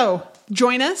 So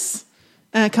join us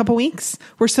in a couple weeks.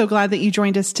 We're so glad that you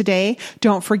joined us today.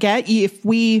 Don't forget, if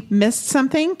we missed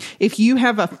something, if you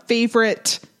have a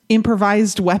favorite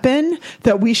improvised weapon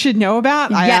that we should know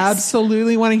about, I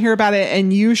absolutely want to hear about it.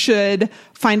 And you should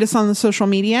find us on the social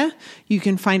media. You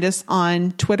can find us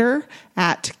on Twitter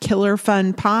at Killer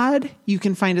Fun Pod. You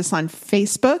can find us on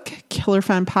Facebook, Killer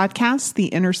Fun Podcast, the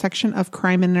intersection of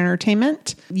crime and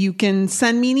entertainment. You can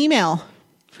send me an email.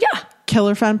 Yeah.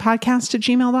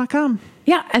 killerfunpodcast@gmail.com.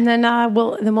 Yeah, and then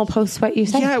we'll post what you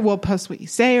say. Yeah, we'll post what you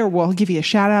say, or we'll give you a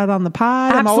shout out on the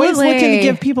pod. Absolutely. I'm always looking to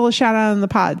give people a shout out on the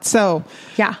pod. So,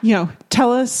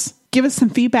 tell us, give us some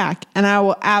feedback, and I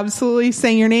will absolutely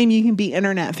say your name. You can be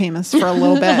internet famous for a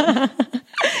little bit.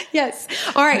 Yes.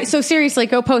 All right. So seriously,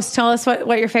 go post. Tell us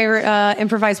what your favorite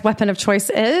improvised weapon of choice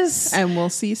is, and we'll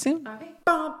see you soon. Okay.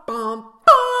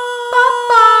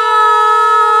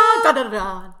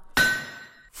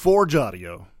 Forge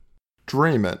Audio.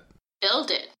 Dream it.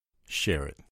 Build it. Share it.